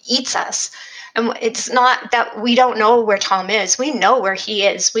us. And it's not that we don't know where Tom is. We know where he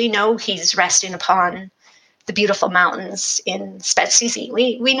is. We know he's resting upon the beautiful mountains in Spetszézy.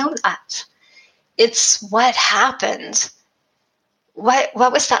 We know that. It's what happened. What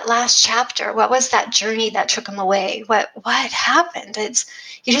was that last chapter? What was that journey that took him away? What happened?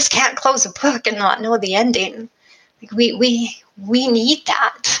 You just can't close a book and not know the ending. Like we need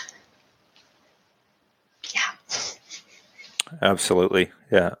that. Yeah. Absolutely.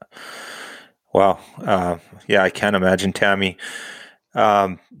 Yeah. Wow. Yeah, I can't imagine, Tammy.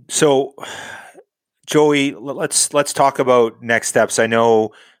 So, Joey, let's talk about next steps. I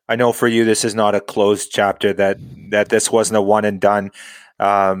know for you, this is not a closed chapter. That this wasn't a one and done.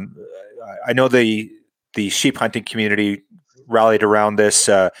 I know the sheep hunting community rallied around this.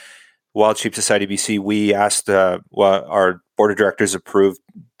 Wild Sheep Society BC. We asked our board of directors approved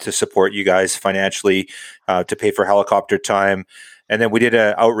to support you guys financially to pay for helicopter time. And then we did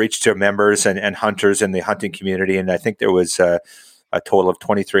an outreach to members and hunters in the hunting community. And I think there was a total of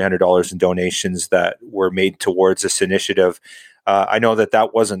 $2,300 in donations that were made towards this initiative. I know that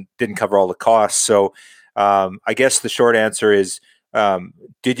didn't cover all the costs. So I guess the short answer is, were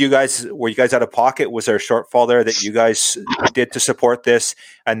you guys out of pocket? Was there a shortfall there that you guys did to support this?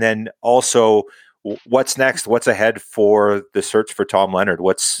 And then also, what's next? What's ahead for the search for Tom Leonard?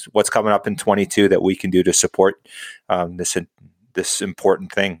 What's coming up in 2022 that we can do to support this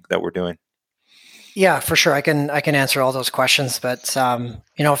important thing that we're doing? Yeah, for sure. I can answer all those questions, but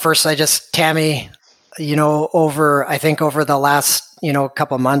first Tammy, over the last,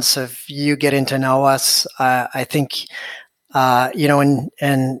 couple of months of you getting to know us, I think, when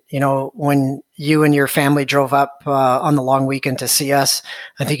you and your family drove up on the long weekend to see us,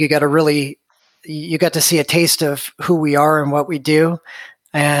 I think you got to see a taste of who we are and what we do.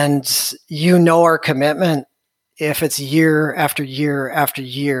 And our commitment. If it's year after year after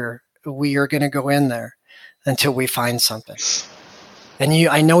year, we are going to go in there until we find something. And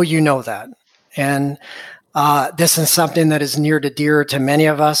I know you know that. And this is something that is near to dear to many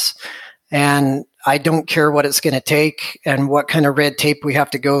of us. And I don't care what it's going to take and what kind of red tape we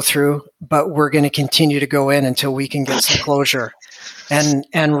have to go through, but we're going to continue to go in until we can get some closure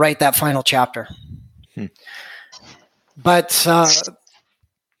and write that final chapter. But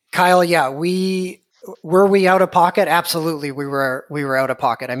Kyle, yeah, were we out of pocket? Absolutely, we were out of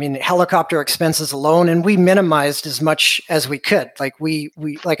pocket. I mean, helicopter expenses alone, and we minimized as much as we could. Like we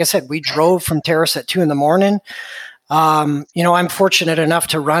like I said, we drove from Terrace at 2 a.m. I'm fortunate enough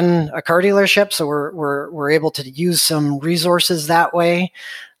to run a car dealership, so we're able to use some resources that way.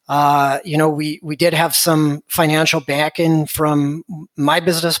 We did have some financial backing from my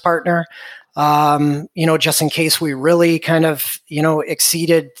business partner. Just in case we really kind of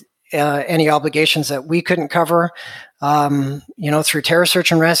exceeded any obligations that we couldn't cover, through terror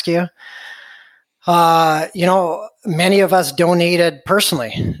search and rescue. Many of us donated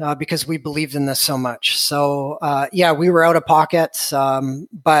personally because we believed in this so much. So, we were out of pocket.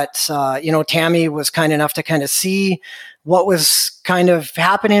 But Tammy was kind enough to kind of see what was kind of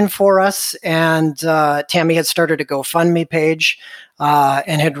happening for us. And Tammy had started a GoFundMe page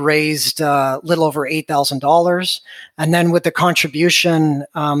and had raised a little over $8,000. And then with the contribution,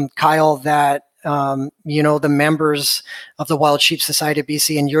 Kyle, that the members of the Wild Sheep Society of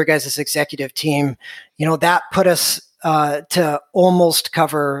BC and your guys' executive team, that put us to almost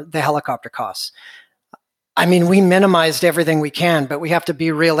cover the helicopter costs. I mean, we minimized everything we can, but we have to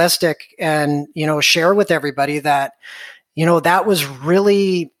be realistic and, share with everybody that, that was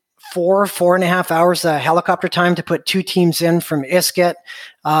really 4.5 hours of helicopter time to put 2 teams in from Iskut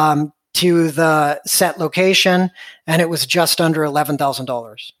to the set location. And it was just under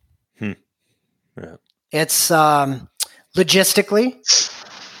 $11,000. Yeah. It's logistically,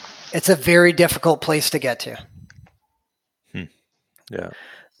 it's a very difficult place to get to. Yeah.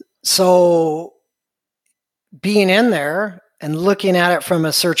 So being in there and looking at it from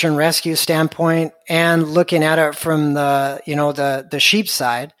a search and rescue standpoint and looking at it from the sheep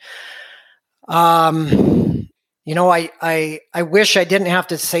side, I wish I didn't have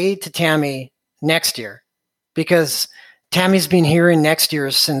to say to Tammy next year, because Tammy's been hearing next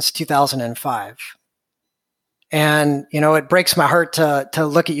year since 2005. And, it breaks my heart to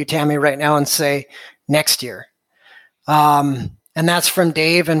look at you, Tammy, right now and say next year. And that's from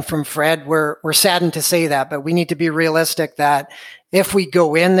Dave and from Fred. We're saddened to say that, but we need to be realistic that if we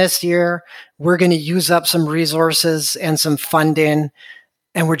go in this year, we're going to use up some resources and some funding,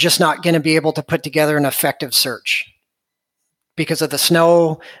 and we're just not going to be able to put together an effective search because of the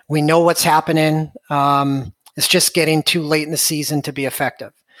snow. We know what's happening. It's just getting too late in the season to be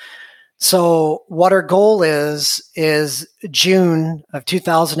effective. So what our goal is June of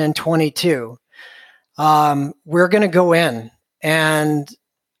 2022. We're going to go in, and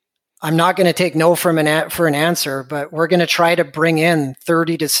I'm not going to take no for an answer, but we're going to try to bring in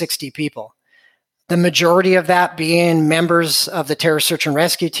 30 to 60 people. The majority of that being members of the terror search and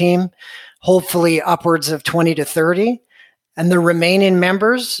rescue team, hopefully upwards of 20 to 30. And the remaining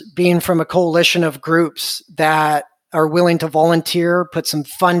members being from a coalition of groups that are willing to volunteer, put some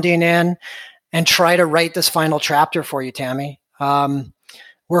funding in, and try to write this final chapter for you, Tammy.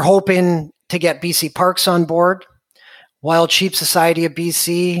 We're hoping to get BC Parks on board, Wild Sheep Society of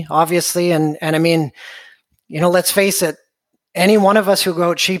BC, obviously. And I mean, let's face it, any one of us who go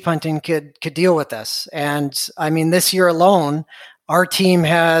out sheep hunting could deal with this. And I mean, this year alone, our team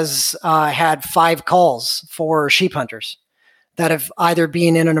has had 5 calls for sheep hunters that have either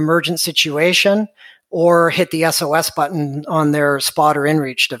been in an emergent situation or hit the SOS button on their spot or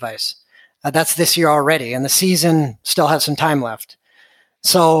inReach device. That's this year already, and the season still has some time left.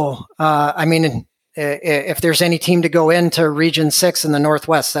 So, I mean, if there's any team to go into Region 6 in the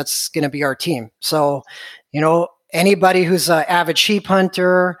Northwest, that's going to be our team. So, anybody who's an avid sheep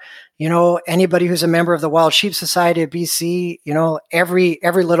hunter, anybody who's a member of the Wild Sheep Society of BC,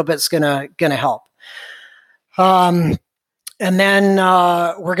 every little bit's gonna help. And then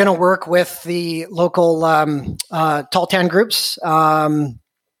we're going to work with the local tall tan groups.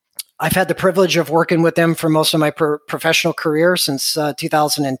 I've had the privilege of working with them for most of my professional career since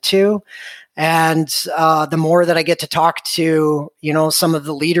 2002. And the more that I get to talk to, some of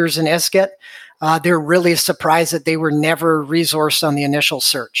the leaders in Iskut, they're really surprised that they were never resourced on the initial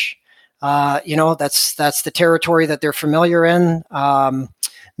search. That's the territory that they're familiar in.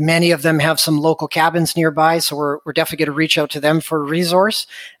 Many of them have some local cabins nearby, so we're definitely going to reach out to them for a resource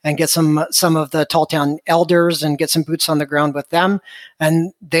and get some of the tall town elders and get some boots on the ground with them.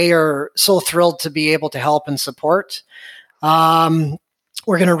 And they are so thrilled to be able to help and support. We're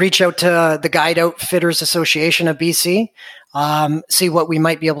going to reach out to the Guide Outfitters Association of BC, see what we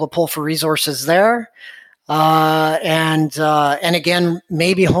might be able to pull for resources there. And again,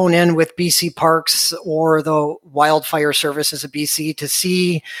 maybe hone in with BC Parks or the Wildfire Services of BC to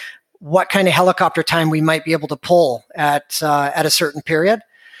see what kind of helicopter time we might be able to pull at a certain period.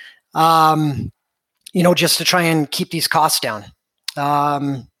 Just to try and keep these costs down.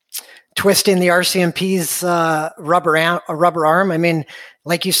 Twisting the RCMP's rubber arm. I mean,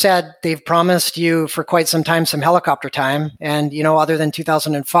 like you said, they've promised you for quite some time some helicopter time, and other than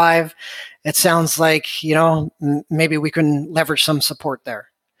 2005. It sounds like, maybe we can leverage some support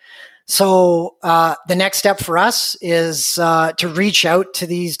there. So the next step for us is to reach out to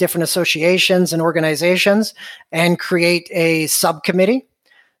these different associations and organizations and create a subcommittee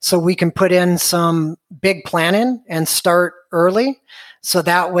so we can put in some big planning and start early. So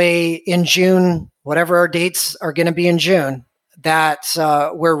that way in June, whatever our dates are going to be in June, that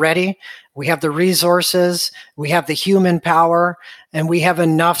we're ready. We have the resources, we have the human power, and we have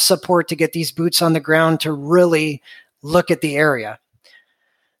enough support to get these boots on the ground to really look at the area.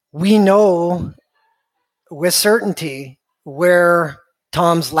 We know with certainty where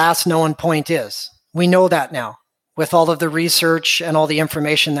Tom's last known point is. We know that now with all of the research and all the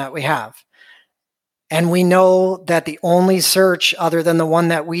information that we have. And we know that the only search other than the one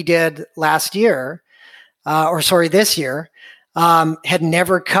that we did last year, this year, had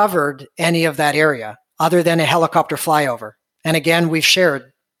never covered any of that area other than a helicopter flyover. And again, we've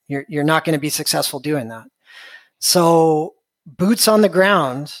shared, you're not going to be successful doing that. So boots on the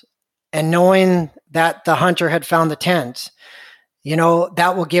ground and knowing that the hunter had found the tent,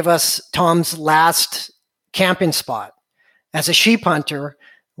 that will give us Tom's last camping spot. As a sheep hunter,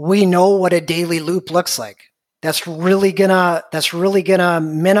 we know what a daily loop looks like. That's really gonna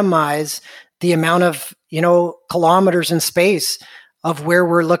minimize the amount of, kilometers in space of where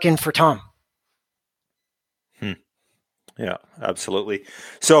we're looking for Tom. Yeah, absolutely.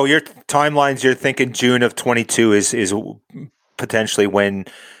 So your timelines, you're thinking June of 22 is potentially when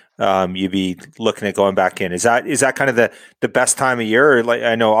you'd be looking at going back in. Is that kind of the best time of year? Or like,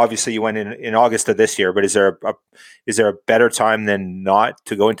 I know obviously you went in August of this year, but is there a better time than not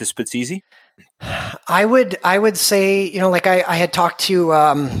to go into Spitsizi? I would say, I had talked to,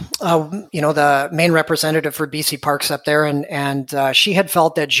 the main representative for BC Parks up there, and she had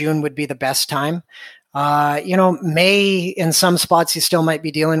felt that June would be the best time. May in some spots you still might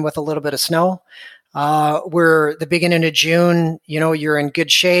be dealing with a little bit of snow. Where the beginning of June, you're in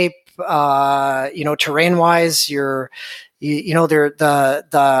good shape. Terrain wise, I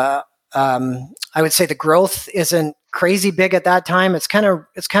would say the growth isn't crazy big at that time. It's kind of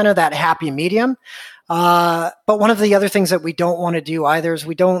that happy medium. But one of the other things that we don't want to do either is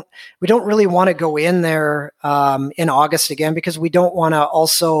we don't really want to go in there in August again, because we don't want to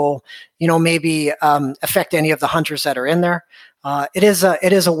also, maybe affect any of the hunters that are in there. It is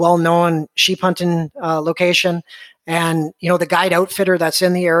a well-known sheep hunting location. And, the guide outfitter that's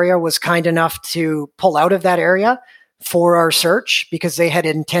in the area was kind enough to pull out of that area for our search because they had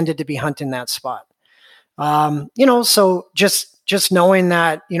intended to be hunting that spot. So just knowing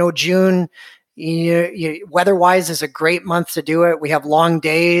that, June, weather-wise is a great month to do it. We have long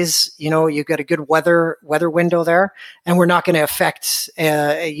days, you got a good weather window there, and we're not going to affect,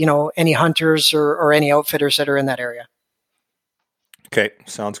 any hunters or any outfitters that are in that area. Okay,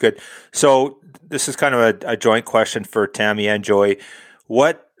 sounds good. So this is kind of a joint question for Tammy and Joey.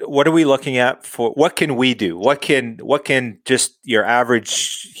 What are we looking at for? What can we do? What can just your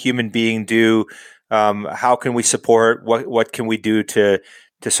average human being do? How can we support? What can we do to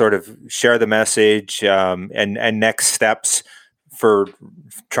sort of share the message and next steps for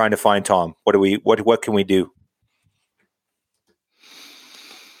trying to find Tom? What can we do?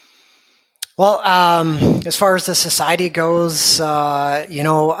 Well, as far as the society goes, Kyle,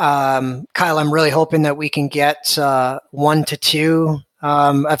 I'm really hoping that we can get 1 to 2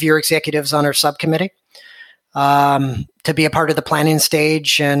 of your executives on our subcommittee to be a part of the planning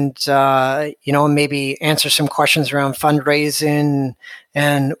stage and, maybe answer some questions around fundraising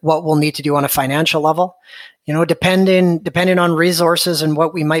and what we'll need to do on a financial level. Depending on resources and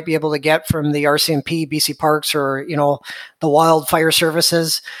what we might be able to get from the RCMP, BC Parks, or, the Wildfire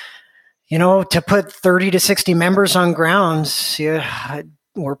Services. To put 30 to 60 members on grounds,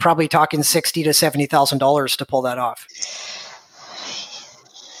 we're probably talking $60,000 to $70,000 to pull that off.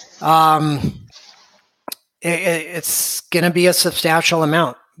 It's going to be a substantial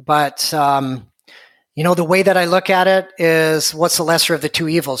amount, but the way that I look at it is, what's the lesser of the two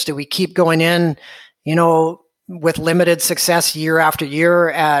evils? Do we keep going in, with limited success year after year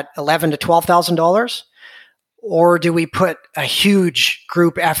at $11,000 to $12,000? Or do we put a huge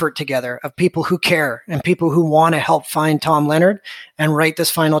group effort together of people who care and people who want to help find Tom Leonard and write this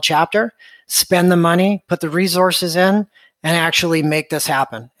final chapter, spend the money, put the resources in, and actually make this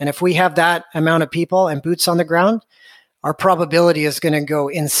happen? And if we have that amount of people and boots on the ground, our probability is going to go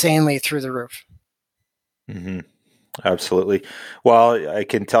insanely through the roof. Mm-hmm. Absolutely. Well, I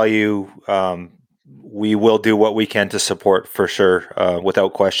can tell you, we will do what we can to support for sure,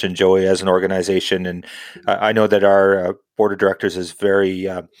 without question, Joey, as an organization. And I know that our board of directors is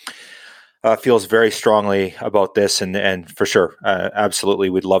feels very strongly about this, and for sure, absolutely,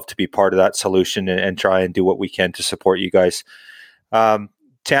 we'd love to be part of that solution and try and do what we can to support you guys.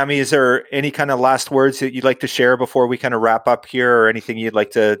 Tammy, is there any kind of last words that you'd like to share before we kind of wrap up here, or anything you'd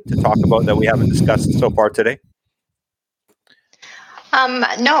like to talk about that we haven't discussed so far today?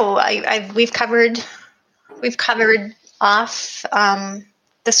 No, we've covered off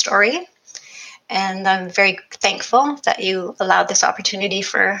the story. And I'm very thankful that you allowed this opportunity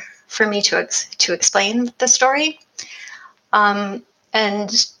for me to explain the story. And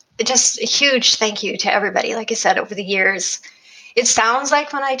just a huge thank you to everybody. Like I said, over the years, it sounds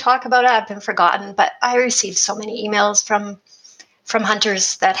like when I talk about it, I've been forgotten, but I received so many emails from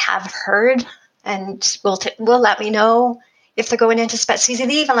hunters that have heard and will let me know if they're going into Spetsnaz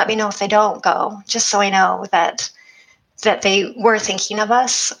leave, and let me know if they don't go, just so I know that they were thinking of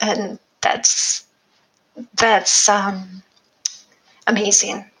us. And that's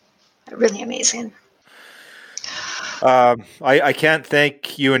amazing, really amazing. I can't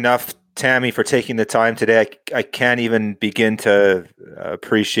thank you enough, Tammy, for taking the time today. I can't even begin to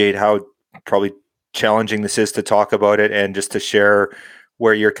appreciate how probably challenging this is to talk about it, and just to share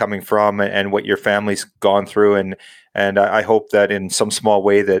where you're coming from and what your family's gone through. And I hope that in some small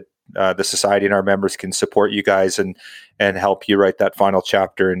way that the society and our members can support you guys and help you write that final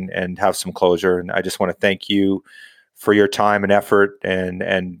chapter and have some closure. And I just want to thank you for your time and effort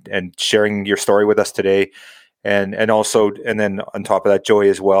and sharing your story with us today. And also, and then on top of that, Joey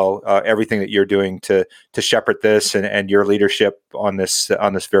as well, everything that you're doing to shepherd this and your leadership on this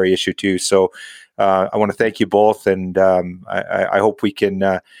very issue too. So I want to thank you both, and I hope we can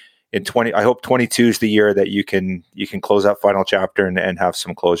I hope 22 is the year that you can close that final chapter and have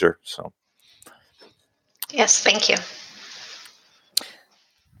some closure. So yes, thank you.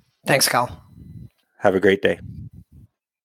 Thanks, Kyle. Have a great day.